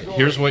 Yeah,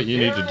 here's what you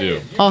need to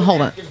do. oh,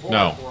 hold on.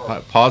 No,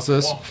 pause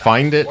this.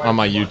 Find it on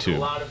my A YouTube.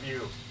 lot of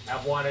you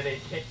have wanted a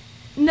kick.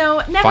 No,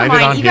 never Find it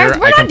on mind. You guys, here.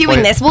 we're I not can doing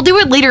play- this. We'll do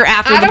it later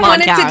after I the don't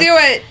want it podcast. to do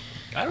it.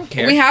 I don't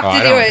care. We have Oh, to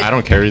I do don't. it. I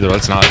don't care either.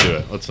 Let's not do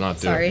it. Let's not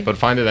do Sorry. it. But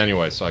find it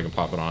anyway, so I can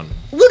pop it on.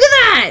 Look at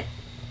that!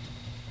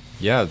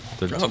 Yeah,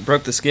 Oh, it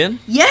broke the skin?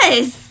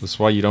 Yes! that's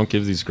why you don't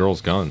give these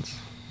girls guns.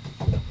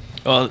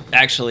 Well,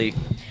 actually,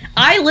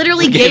 I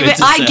literally We gave gave it it.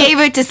 to I Seth. gave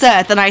it to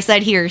Seth, and I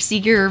said, "Here,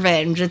 seek your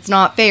revenge. It's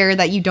not fair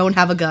that you don't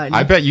have a gun."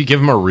 I bet you give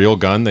them a real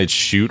gun, they'd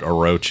shoot a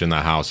roach in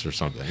the house or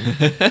something.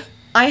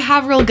 I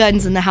have real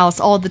guns in the house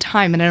all the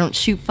time, and I don't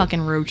shoot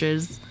fucking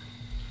roaches.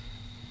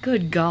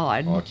 Good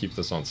God. I'll keep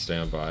this on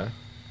standby.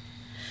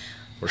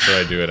 Or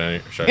should I do it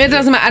any? Should I It do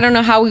doesn't matter. I don't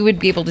know how we would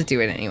be able to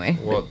do it anyway.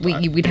 Well,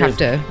 We'd have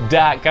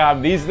to.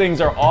 .com. These things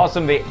are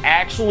awesome. They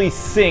actually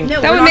sync.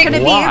 No, That we're would not make. gonna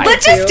be Why?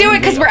 Let's just do it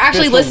because we're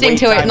actually Official listening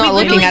to wait it, time. not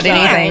We looking at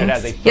literally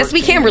anything. can. Yes,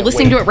 we can. We're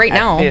listening to it right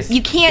now.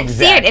 You can't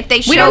see it if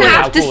they show We don't it.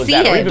 have How to cool is see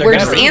that? Or it. even We're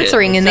better, just read it.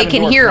 answering, and they Seven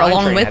can Dwarfs hear Mine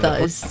along Train with has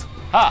a us.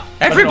 Ha!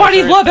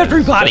 Everybody love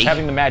everybody.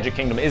 Having the Magic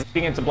Kingdom is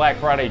being into Black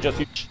Friday.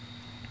 Just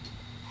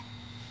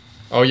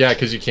Oh yeah,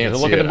 because you can't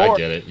Look see at it. the I board.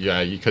 get it.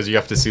 Yeah, because you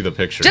have to see the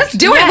picture. Just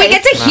do it. We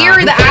get to Nah, hear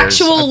who the cares?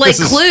 actual like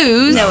This is-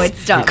 clues. No,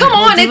 it's dumb. Come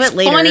We'll on, do it's it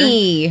later.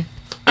 funny.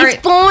 All It's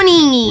right.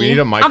 funny. We need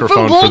a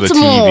microphone I'm for from the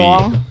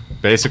Baltimore. TV.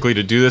 Basically,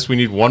 to do this, we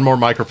need one more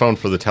microphone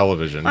for the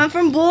television. I'm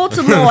from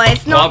Baltimore.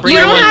 It's Well, I'll not. bring You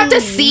you don't one. have to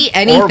see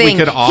anything.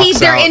 could opt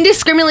They're out.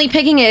 indiscriminately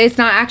picking it. It's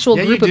not actual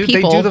yeah, group you do. of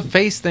people. They do the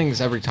face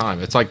things every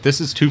time. It's like this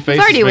is two faces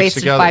It's already mixed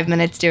wasted together. 5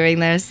 minutes doing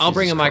this. I'll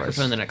bring a Jesus microphone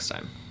Christ. the next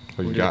time.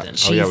 Oh, you We'll do it got- then.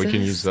 oh yeah, we can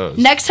Jesus. use those.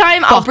 Next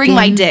time, I'll bring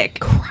my Fucking dick,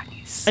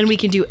 Christ. and we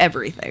can do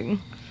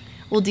everything.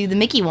 We'll do the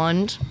Mickey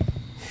wand.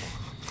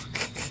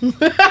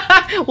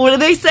 What do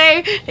they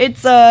say?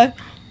 It's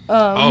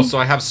Oh, so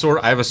I have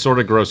a sort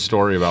of gross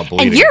story about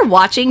bleeding. and you're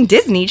watching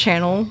Disney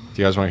Channel. Do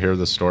you guys want to hear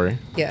this story?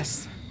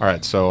 Yes. All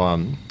right. So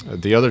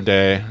the other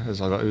day, it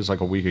was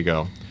like a week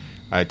ago.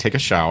 I take a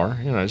shower.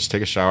 I just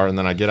take a shower, and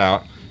then I get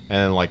out,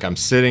 and like I'm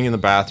sitting in the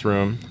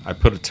bathroom. I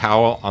put a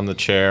towel on the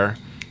chair.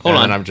 Hold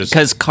and on, then I'm just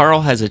because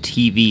Carl has a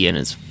TV in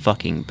his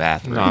fucking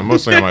bathroom. no, I'm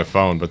mostly on my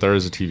phone, but there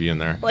is a TV in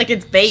there. Like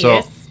it's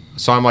Vegas.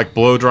 So I'm like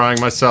blow drying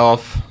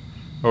myself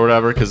or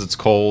whatever because it's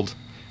cold,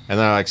 and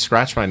then I like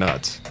scratch my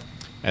nuts,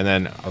 And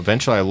then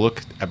eventually I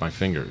look at my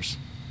fingers,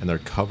 and they're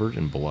covered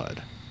in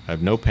blood. I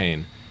have no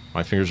pain.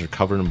 My fingers are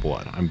covered in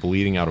blood. I'm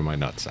bleeding out of my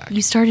nutsack.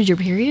 You started your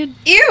period?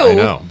 Ew. I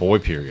know, boy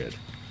period.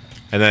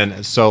 And then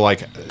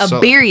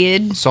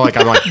period. So like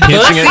I'm like pinching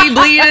it. Bussy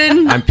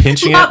bleeding. I'm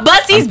pinching My it.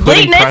 bussy's I'm putting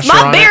bleeding. It's pressure my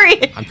on it.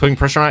 period. I'm putting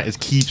pressure on it. It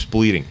keeps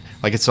bleeding.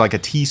 Like it's like a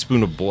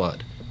teaspoon of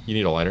blood. You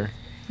need a lighter?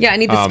 Yeah, I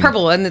need this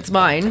purple one. That's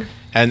mine.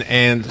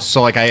 And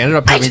so like I ended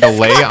up having to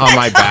lay on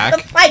my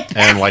back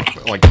and like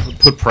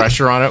put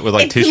pressure on it with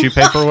like tissue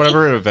paper or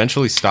whatever. It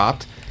eventually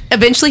stopped.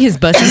 Eventually, his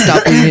bussy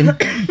stopped bleeding.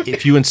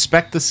 If you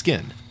inspect the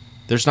skin,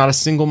 there's not a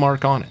single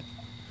mark on it.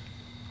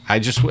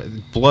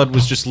 Blood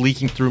was just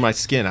leaking through my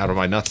skin out of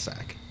my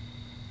nutsack.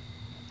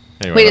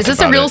 Anyway, Wait, is that's this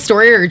a about real it.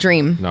 story or a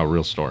dream? No,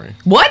 real story.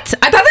 What?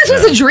 I thought this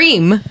was a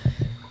dream.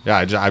 Yeah,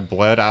 I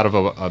bled out of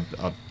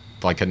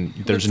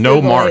there's Let's no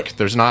Google mark. it.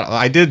 There's not.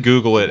 I did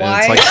Google it,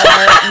 Why and it's like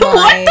are my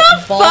What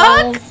the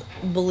balls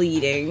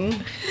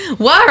bleeding?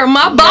 Why are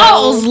my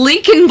balls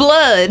leaking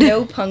blood?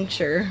 No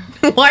puncture.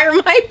 Why are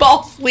my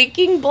balls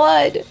leaking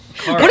blood?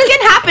 What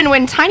can happen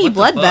when tiny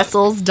blood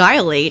vessels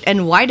dilate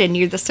and widen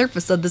near the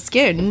surface of the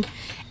skin?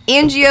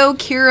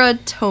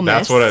 Angiokeratomas.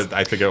 that's what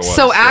I think it was.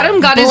 So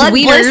Adam got his Blood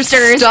wieners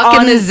blisters stuck in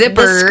on the the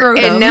zipper,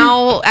 scrotum.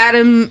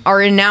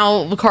 and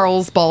now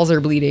Carl's balls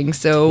are bleeding.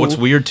 So What's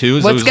weird too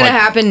is what's gonna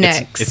happen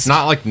next? It's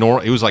not like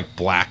normal. It was like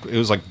black. It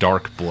was like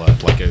dark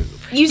blood. Like a.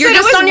 You You're said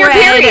just it was on your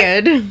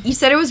red. period. You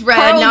said it was red.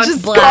 Carl now it's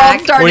just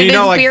black. started Well, you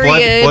know, his like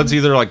period. blood's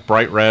either like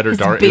bright red or It's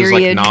dark. It was like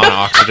period.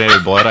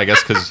 non-oxygenated blood, I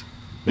guess, because.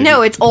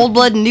 No, it's old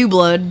blood and new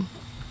blood.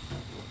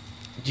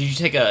 Did you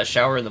take a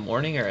shower in the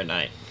morning or at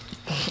night?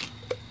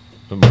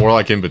 More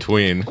like in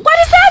between. Why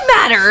does that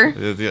matter?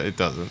 It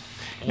doesn't.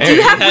 Do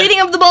you have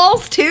bleeding of the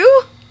balls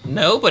too?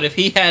 No, but if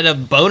he had a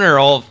boner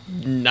all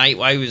night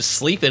while he was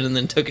sleeping and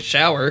then took a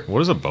shower, What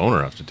does a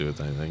boner have to do with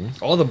anything?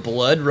 all the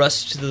blood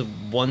rushed to the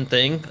one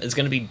thing is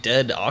going to be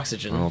dead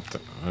oxygen.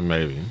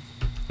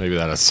 Maybe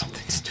that has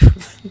something to do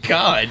with it.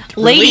 God,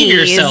 Ladies,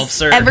 relieve yourself,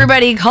 sir.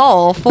 everybody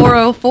call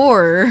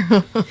 404.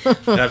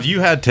 Have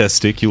you had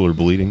testicular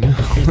bleeding?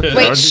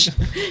 Wait,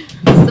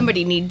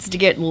 somebody needs to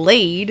get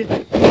laid.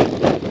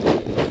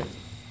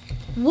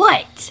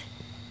 What?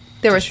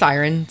 There were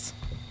sirens.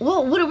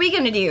 Well, what are we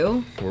gonna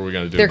do? What are we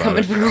gonna do? They're about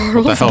coming it?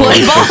 for What the Carl's hell are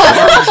we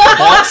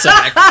blood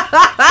supposed ball.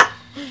 Ball sack.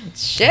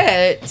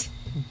 Shit.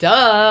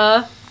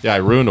 Duh. Yeah, I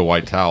ruined a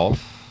white towel.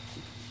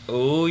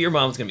 Oh, your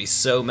mom's going to be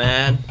so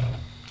mad.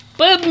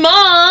 But Mom,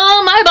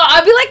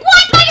 I'd be like,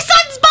 what? My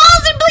son's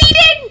balls are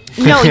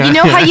bleeding. No, you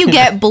know how you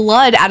get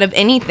blood out of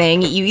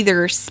anything? You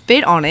either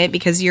spit on it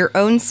because your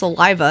own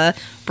saliva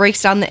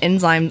breaks down the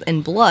enzymes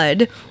in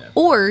blood,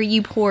 or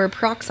you pour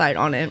peroxide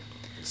on it.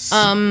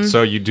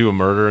 So you do a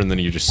murder and then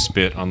you just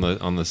spit on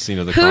the scene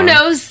of the Who crime.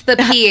 knows the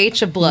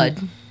pH of blood?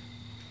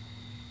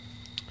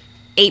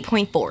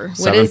 8.4.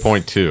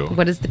 7.2.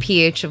 What is the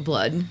pH of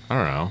blood? I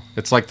don't know.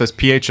 It's like this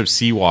pH of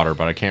seawater,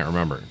 but I can't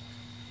remember.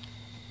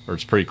 Or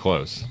it's pretty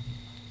close.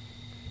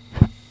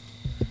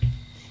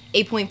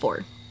 8.4.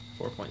 4.6.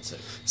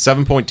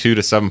 7.2 to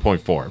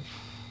 7.4.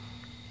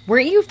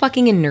 Weren't you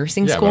fucking in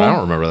nursing Yeah, school? but I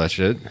don't remember that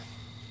shit.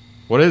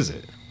 What is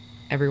it?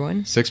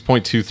 Everyone?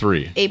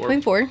 6.23.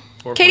 8.4.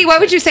 Katie, why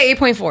would you say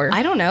 8.4?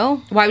 I don't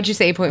know. Why would you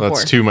say 8.4?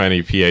 That's too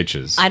many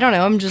pHs. I don't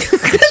know. I'm just.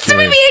 That's too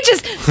many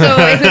pHs. So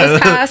if it was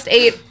past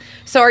 8...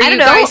 So are I you don't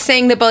know. guys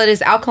saying that blood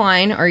is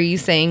alkaline, or are you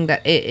saying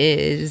that it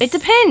is... It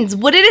depends.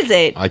 What is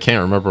it? I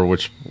can't remember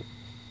which.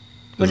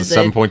 What is is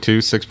it it? 7.2,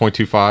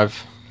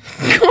 6.25?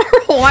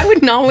 Carl, I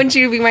would not want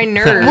you to be my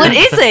nerd. What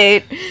is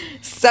it?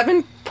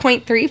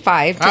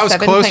 7.35 to I was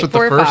close with the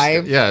 7.45.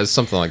 first. Yeah, it's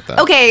something like that.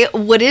 Okay,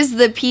 what is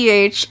the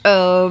pH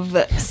of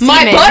My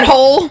semen?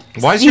 butthole.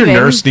 Why does your Semen.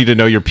 nurse need to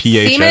know your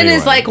pH Semen anyway?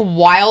 is like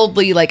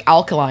wildly like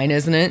alkaline,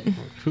 isn't it?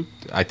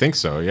 I think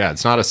so, yeah.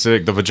 It's not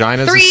acidic. The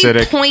vagina is 3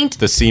 acidic. point-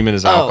 The semen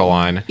is Oh,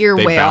 alkaline. you're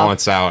They way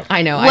balance out.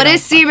 I know. What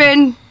is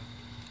semen?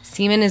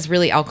 Semen is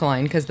really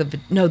alkaline because the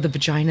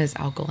vagina is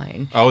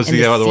alkaline. Oh, it's and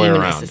the other way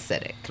semen around. Is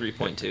acidic.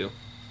 3.2.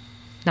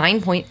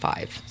 9.5.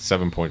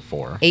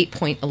 7.4.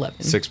 8.11.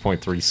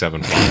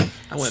 6.375.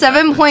 I went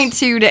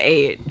 7.2 to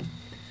 8.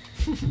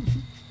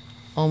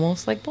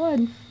 Almost like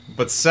blood.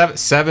 But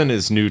 7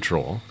 is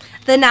neutral.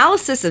 The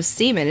analysis of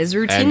semen is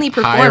routinely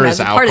And higher performed is as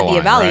a part of the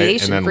alkaline, right?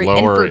 evaluation And for then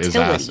lower is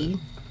infertility.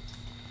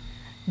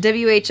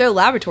 WHO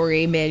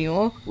laboratory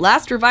manual,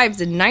 last revised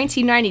in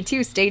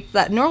 1992, states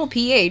that normal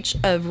pH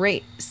of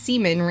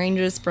semen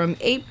ranges from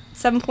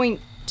 7.2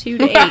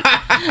 to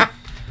 8.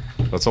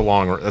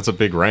 That's a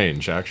big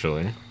range,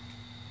 actually.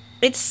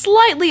 It's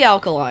slightly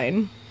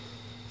alkaline.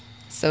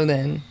 So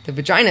then the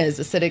vagina is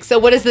acidic. So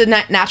what is the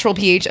natural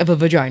pH of a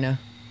vagina?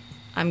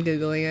 I'm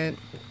Googling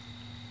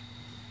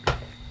it.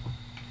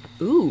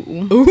 Ooh.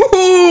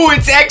 Ooh,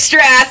 it's extra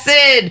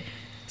acid.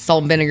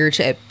 Salt and vinegar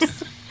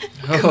chips.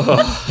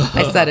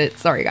 I said it.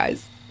 Sorry,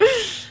 guys.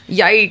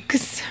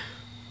 Yikes.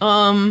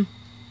 Oh,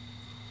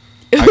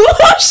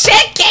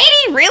 shit,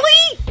 Katie,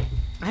 really?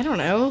 I don't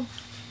know.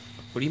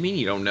 What do you mean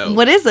you don't know?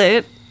 What is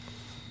it?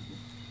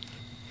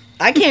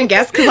 I can't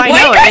guess because I Why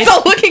know are you guys it.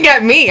 all looking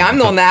at me? I'm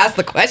the one that asked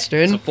the question.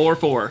 It's a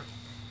 4.4.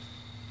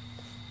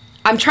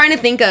 I'm trying to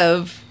think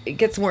of, it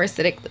gets more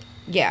acidic.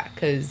 Yeah,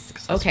 because,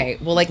 okay,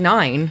 well, like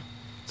 9.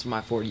 It's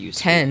my 4 use.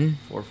 10.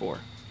 4.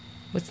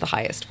 What's the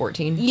highest?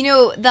 14? You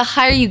know, the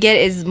higher you get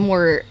is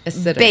more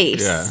Acidic.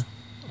 base. Yeah.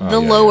 The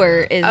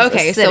lower is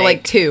Okay, so acidic.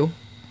 like 2.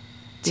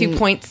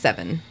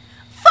 2.7.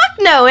 Fuck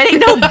no, it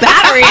ain't no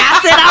battery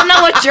acid. I don't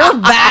know what your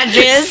badge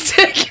is.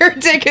 Stick your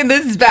dick in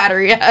this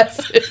battery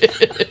acid.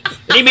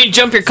 Need me to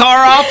jump your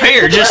car off?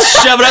 Here,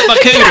 just shove it up my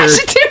cooter.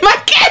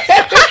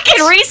 I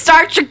can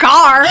restart your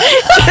car.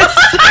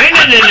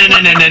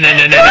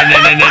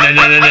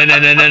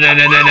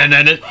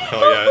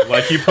 Oh yeah,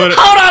 like you put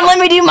Hold on, let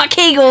me do my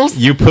Kegels.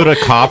 you put a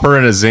copper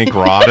and a zinc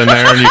rod in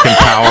there, and you can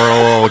power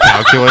a little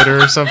calculator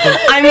or something.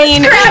 I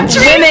mean,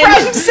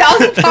 From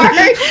South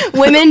Park.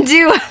 women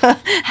do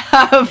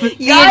have the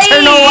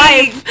eternal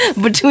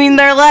life between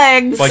their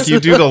legs. Like you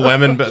do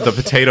the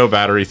potato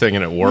battery thing,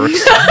 and it works.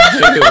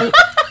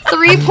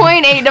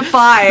 3.8 to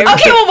 5.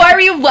 Okay, well, why were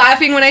you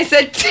laughing when I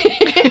said 2?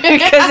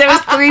 Because it was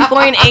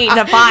 3.8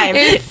 to 5.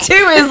 2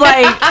 is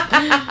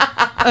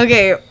like,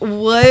 okay,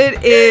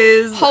 what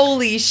is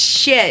Holy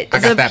shit. I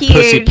got The that pH.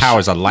 pussy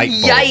powers a light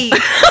bulb. Yikes.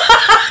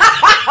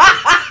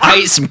 I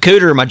ate some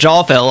cooter and my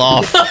jaw fell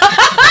off.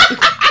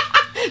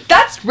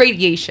 That's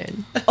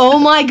radiation. Oh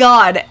my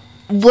god.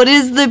 What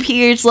is the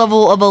pH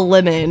level of a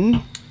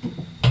lemon?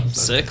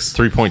 6.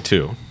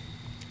 3.2.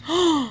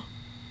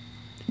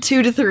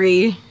 2 to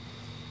 3.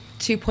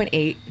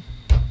 2.8.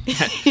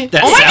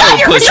 That's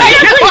salad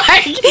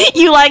pussy.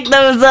 You like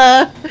those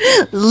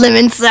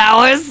lemon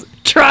sours?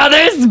 Try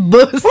this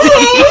pussy.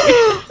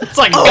 It's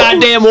like a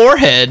goddamn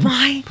warhead.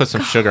 Put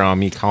some sugar on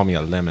me. Call me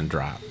a lemon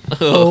drop.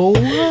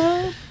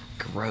 Oh.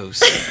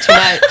 Gross. Too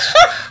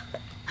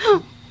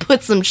much.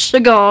 Put some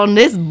sugar on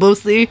this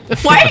pussy.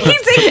 Why are you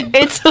saying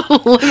It's a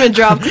lemon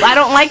drop. 'Cause I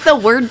don't like the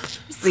word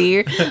pussy.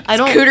 I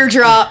don't. cooter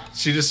drop?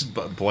 She just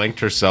blanked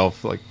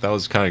herself. Like that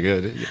was kind of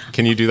good.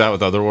 Can you do that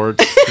with other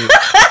words?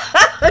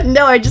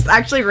 No, I just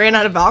actually ran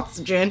out of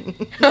oxygen.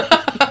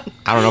 I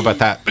don't know about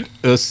that, but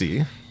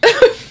ussy.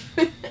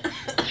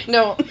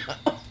 No.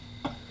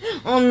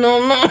 Oh,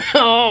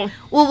 no.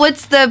 Well,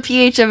 what's the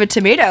pH of a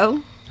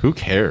tomato? Who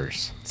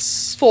cares?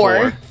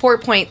 4.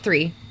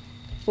 4.3.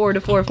 4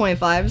 to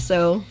 4.5.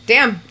 So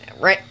Damn.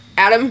 Right,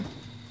 Adam?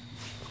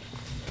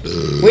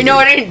 We know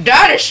it ain't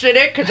that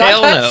acidic because I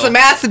Hell touched no. some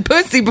acid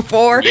pussy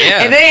before,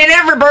 Yeah. and they ain't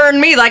ever burned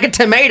me like a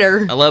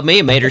tomato. I love me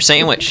a mater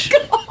sandwich.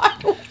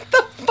 God, what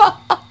the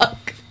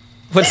fuck?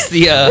 What's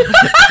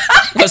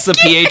the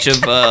pH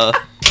of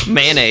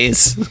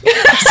mayonnaise?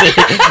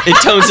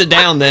 It tones it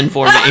down then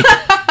for me.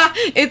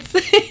 It's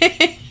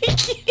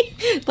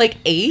like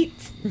 8,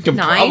 9.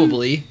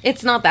 Probably.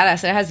 It's not that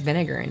acid. It has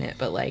vinegar in it,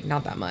 but like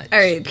not that much. all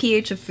right,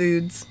 pH of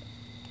foods.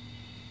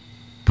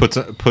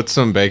 Put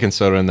some baking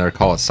soda in there.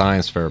 Call it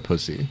science fair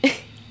pussy.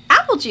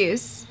 Apple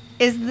juice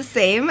is the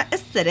same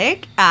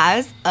acidic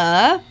as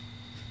a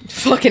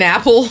Fucking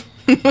apple.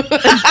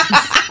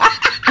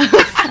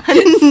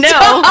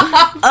 no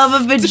of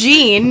a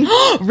vagine.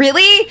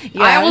 Really?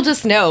 Yeah. I will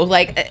just know.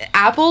 Like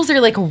apples are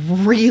like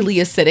really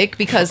acidic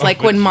because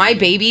like when my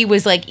baby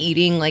was like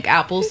eating like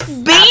apples,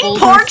 Bean, apples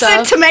porks, and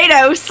and stuff,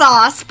 tomato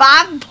sauce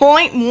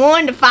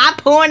 5.1 to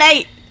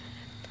 5.8.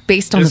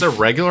 based on Is the a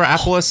regular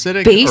apple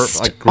acidic? based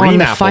or, like, green on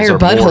the apples fire are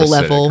more butthole acidic,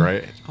 level,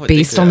 right?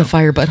 based on the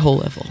fire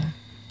butthole level.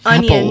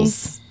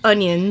 Onions.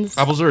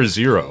 Apples are a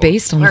 0.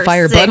 Based on the Or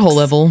fire 6. butthole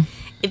level.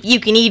 If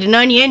you can eat an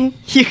onion,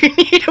 you can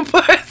eat a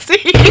pussy.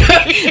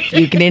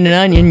 You can eat an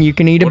onion, you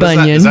can eat a What is that?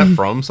 bunion. Is that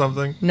from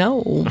something?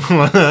 No.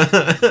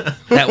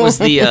 That was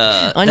the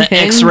Unhinged.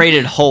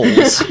 X-rated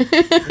holes.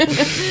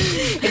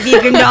 If you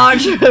can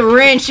dodge a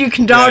wrench, you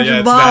can dodge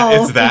a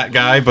ball. it's that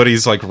guy, but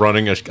he's like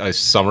running a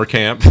summer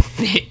camp.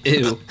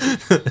 Ew.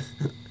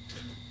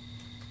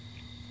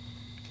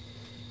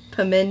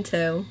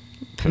 Pimento.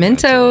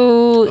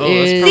 Pimento that's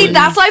is See,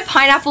 that's why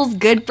pineapple's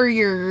good for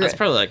your. That's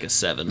probably like a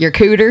 7. your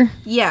cooter.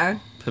 Yeah.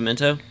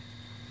 Pimento?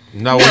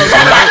 No, When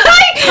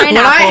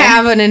I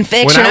have an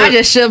infection, When I I was-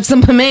 just shove some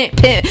or When I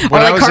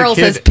like was a Carl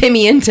kid- says,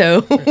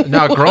 pimiento.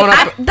 no, growing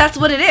up, That's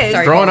what it is.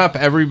 Sorry. growing up,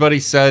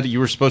 everybody said you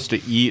were supposed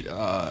to eat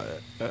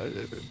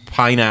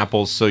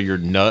pineapples so your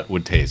nut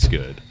would taste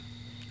good.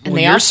 And Well,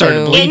 they you're also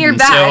starting to bleed, In your so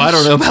badge. I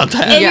don't know about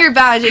that. In Yeah. your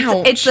badge,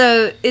 Ouch.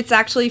 it's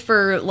actually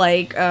for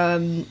like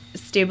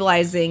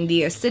stabilizing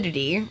the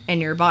acidity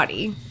in your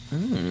body.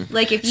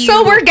 Like if you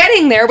So we're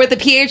getting there with the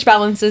pH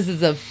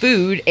balances of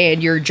food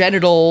and your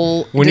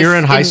genital. When you're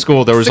in high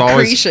school, there was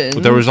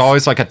secretions.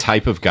 always like a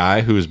type of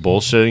guy who was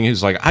bullshitting.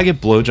 Who's like, I get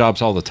blowjobs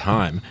all the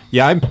time.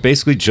 Yeah, I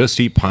basically just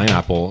eat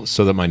pineapple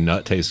so that my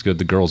nut tastes good.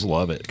 The girls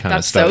love it, kind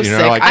That's of stuff. so You know,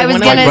 sick. like, I was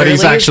wanna gonna but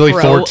he's really actually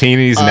grow 14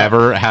 and he's up.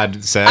 never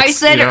had sex. I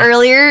said you know?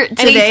 earlier And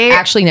he's today.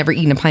 actually never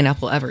eaten a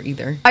pineapple ever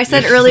either. I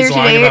said earlier He's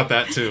lying today about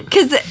that too.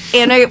 because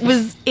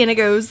Anna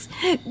goes,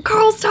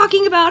 Carl's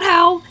talking about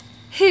how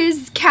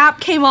his cap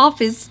came off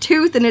his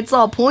tooth and it's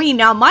all pointy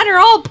now. Mine are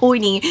all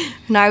pointy.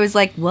 And I was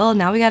like, well,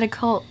 now we got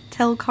to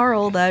tell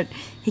Carl that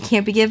he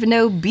can't be given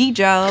no B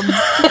jobs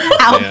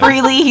out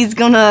freely. He's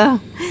gonna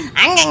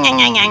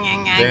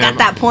got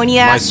that pointy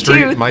ass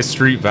tooth. My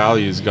street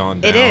value's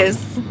gone down. It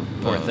is.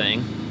 Poor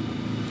thing.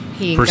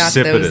 He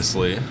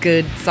Precipitously. got those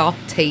good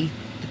soft teeth.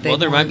 Well,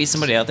 there might be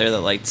somebody out there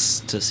that likes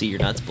to see your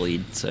nuts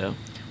bleed. So,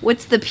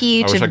 what's the I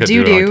pH wish I of could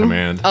do it on doo doo?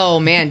 command. Oh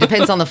man,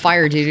 depends on the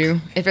fire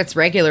doo-doo. If it's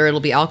regular, it'll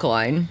be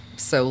alkaline.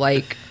 So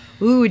like,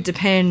 Ooh, it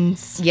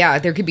depends. yeah,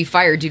 there could be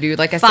fire doo-doo.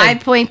 Like I said,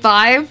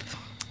 5.5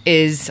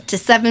 is to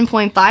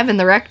 7.5 in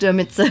the rectum.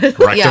 It's a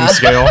Rectum Yeah.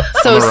 scale.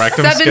 so On the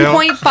rectum scale?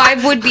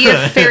 7.5 would be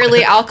a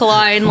fairly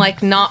alkaline,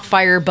 like not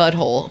fire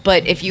butthole.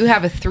 But if you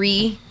have a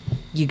 3,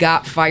 you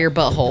got fire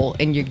butthole,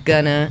 and you're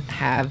gonna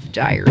have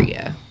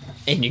diarrhea.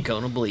 and you're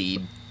gonna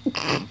bleed.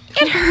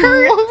 It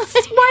hurts.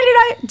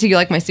 Why did I? Do you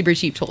like my super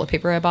cheap toilet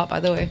paper I bought, by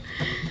the way?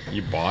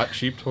 You bought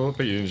cheap toilet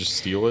paper? You didn't just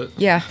steal it?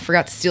 Yeah,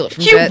 forgot to steal it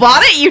from You Jets.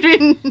 bought it? You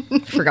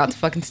didn't. Forgot to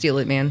fucking steal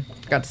it, man.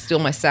 Forgot to steal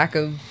my sack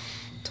of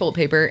toilet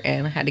paper,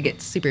 and I had to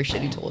get super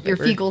shitty toilet Your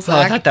paper. fecal Oh,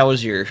 I sack. thought that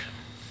was your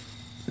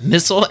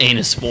missile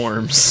anus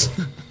forms.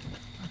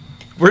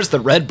 Where's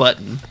the red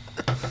button?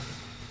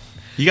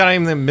 You got any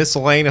of them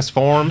miscellaneous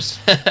forms?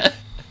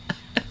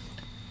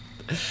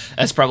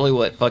 That's probably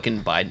what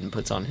fucking Biden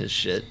puts on his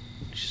shit.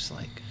 He's just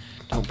like,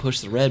 don't push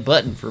the red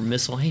button for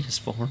miscellaneous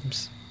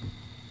forms.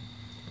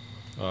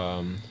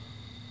 That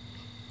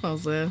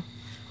was a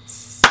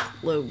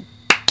slow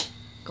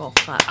golf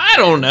clap. I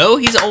don't know.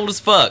 He's old as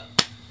fuck.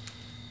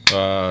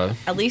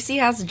 At least he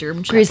has a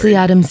German Shepherd. Grizzly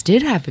Adams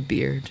did have a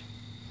beard.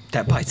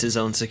 That bites his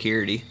own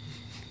security.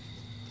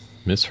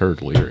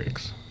 Misheard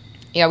lyrics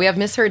Yeah, we have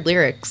misheard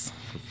lyrics.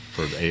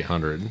 for the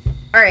 800.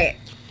 All right.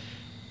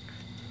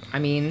 I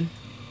mean,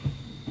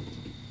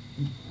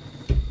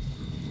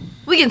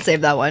 We can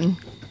save that one.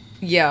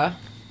 yeah.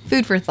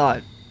 Food for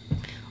thought.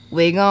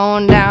 We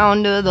going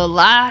down to the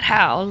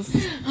lighthouse.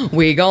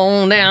 We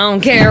gone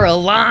down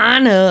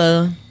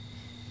Carolina.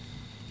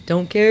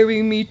 Don't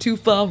carry me too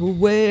far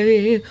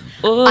away.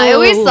 Oh, I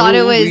always thought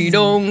it was- We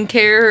don't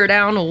care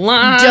down the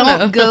line.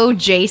 Don't go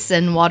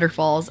Jason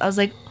Waterfalls. I was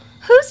like,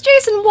 who's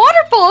Jason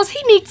Waterfalls?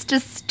 He needs to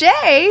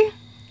stay.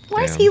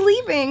 Why is Damn. he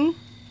leaving?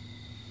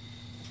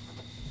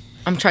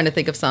 I'm trying to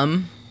think of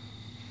some.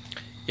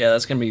 Yeah,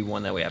 that's gonna be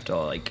one that we have to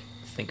like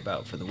think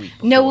about for the week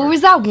before. No, what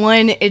was that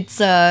one? It's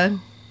it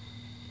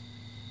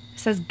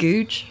says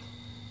Gooch.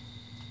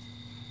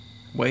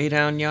 Way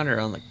down yonder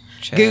on the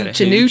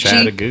Gooch-a-noochie.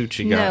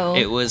 Chattagoochee got No.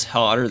 It was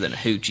hotter than a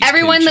hoochie.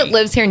 Everyone that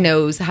lives here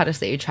knows how to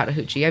say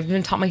Chattahoochee. I've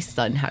even taught my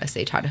son how to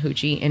say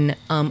Chattahoochee in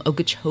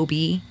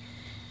Okeechobee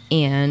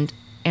and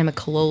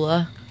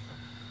Amicalola.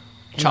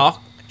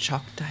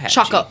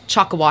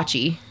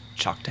 Chockawahatchee.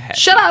 Choctahatchee.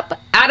 Shut up,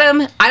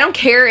 Adam. I don't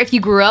care if you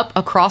grew up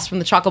across from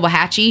the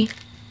Chockawahatchee.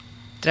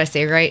 Did I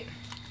say it right?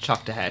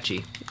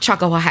 Choctahatchee.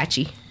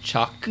 Chockawahatchee.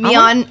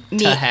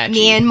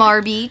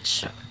 Myanmar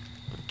Beach.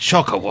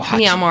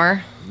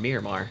 Myanmar.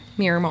 Miramar.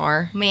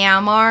 Myanmar.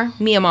 Myanmar.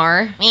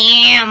 Myanmar.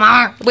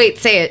 Myanmar. Wait,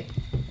 say it.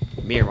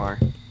 Miramar.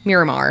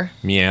 Miramar.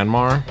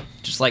 Myanmar.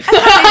 Just like You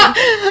end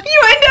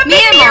up in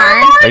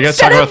Myanmar. Are you guys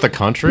talking about the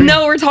country?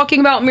 No, we're talking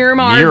about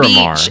Miramar,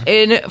 Miramar. Beach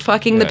in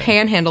fucking the Yeah.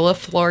 panhandle of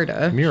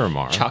Florida.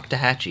 Miramar.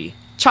 Choctahatchee.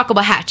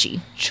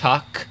 Chockawahatchee.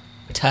 Choctahatchee.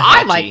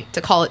 I like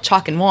to call it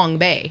Chalk and Wong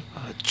Bay.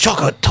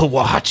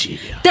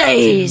 Chocatawahatchee.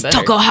 Days better.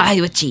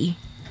 Chockawahatchee.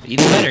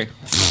 Even better.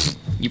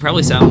 You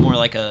probably sound more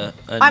like a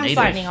I'm native.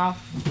 signing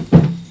off.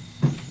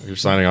 You're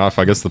signing off.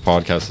 I guess the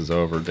podcast is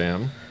over.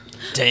 Damn.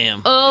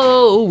 Damn.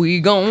 Oh, we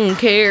gon'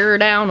 carry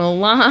down a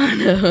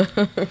line.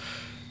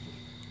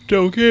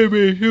 Don't give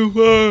me too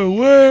far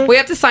away. We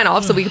have to sign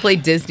off so we can play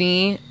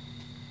Disney.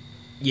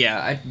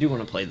 Yeah, I do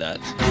want to play that.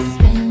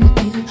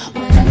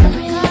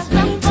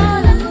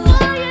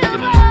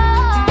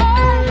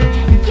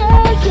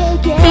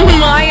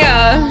 My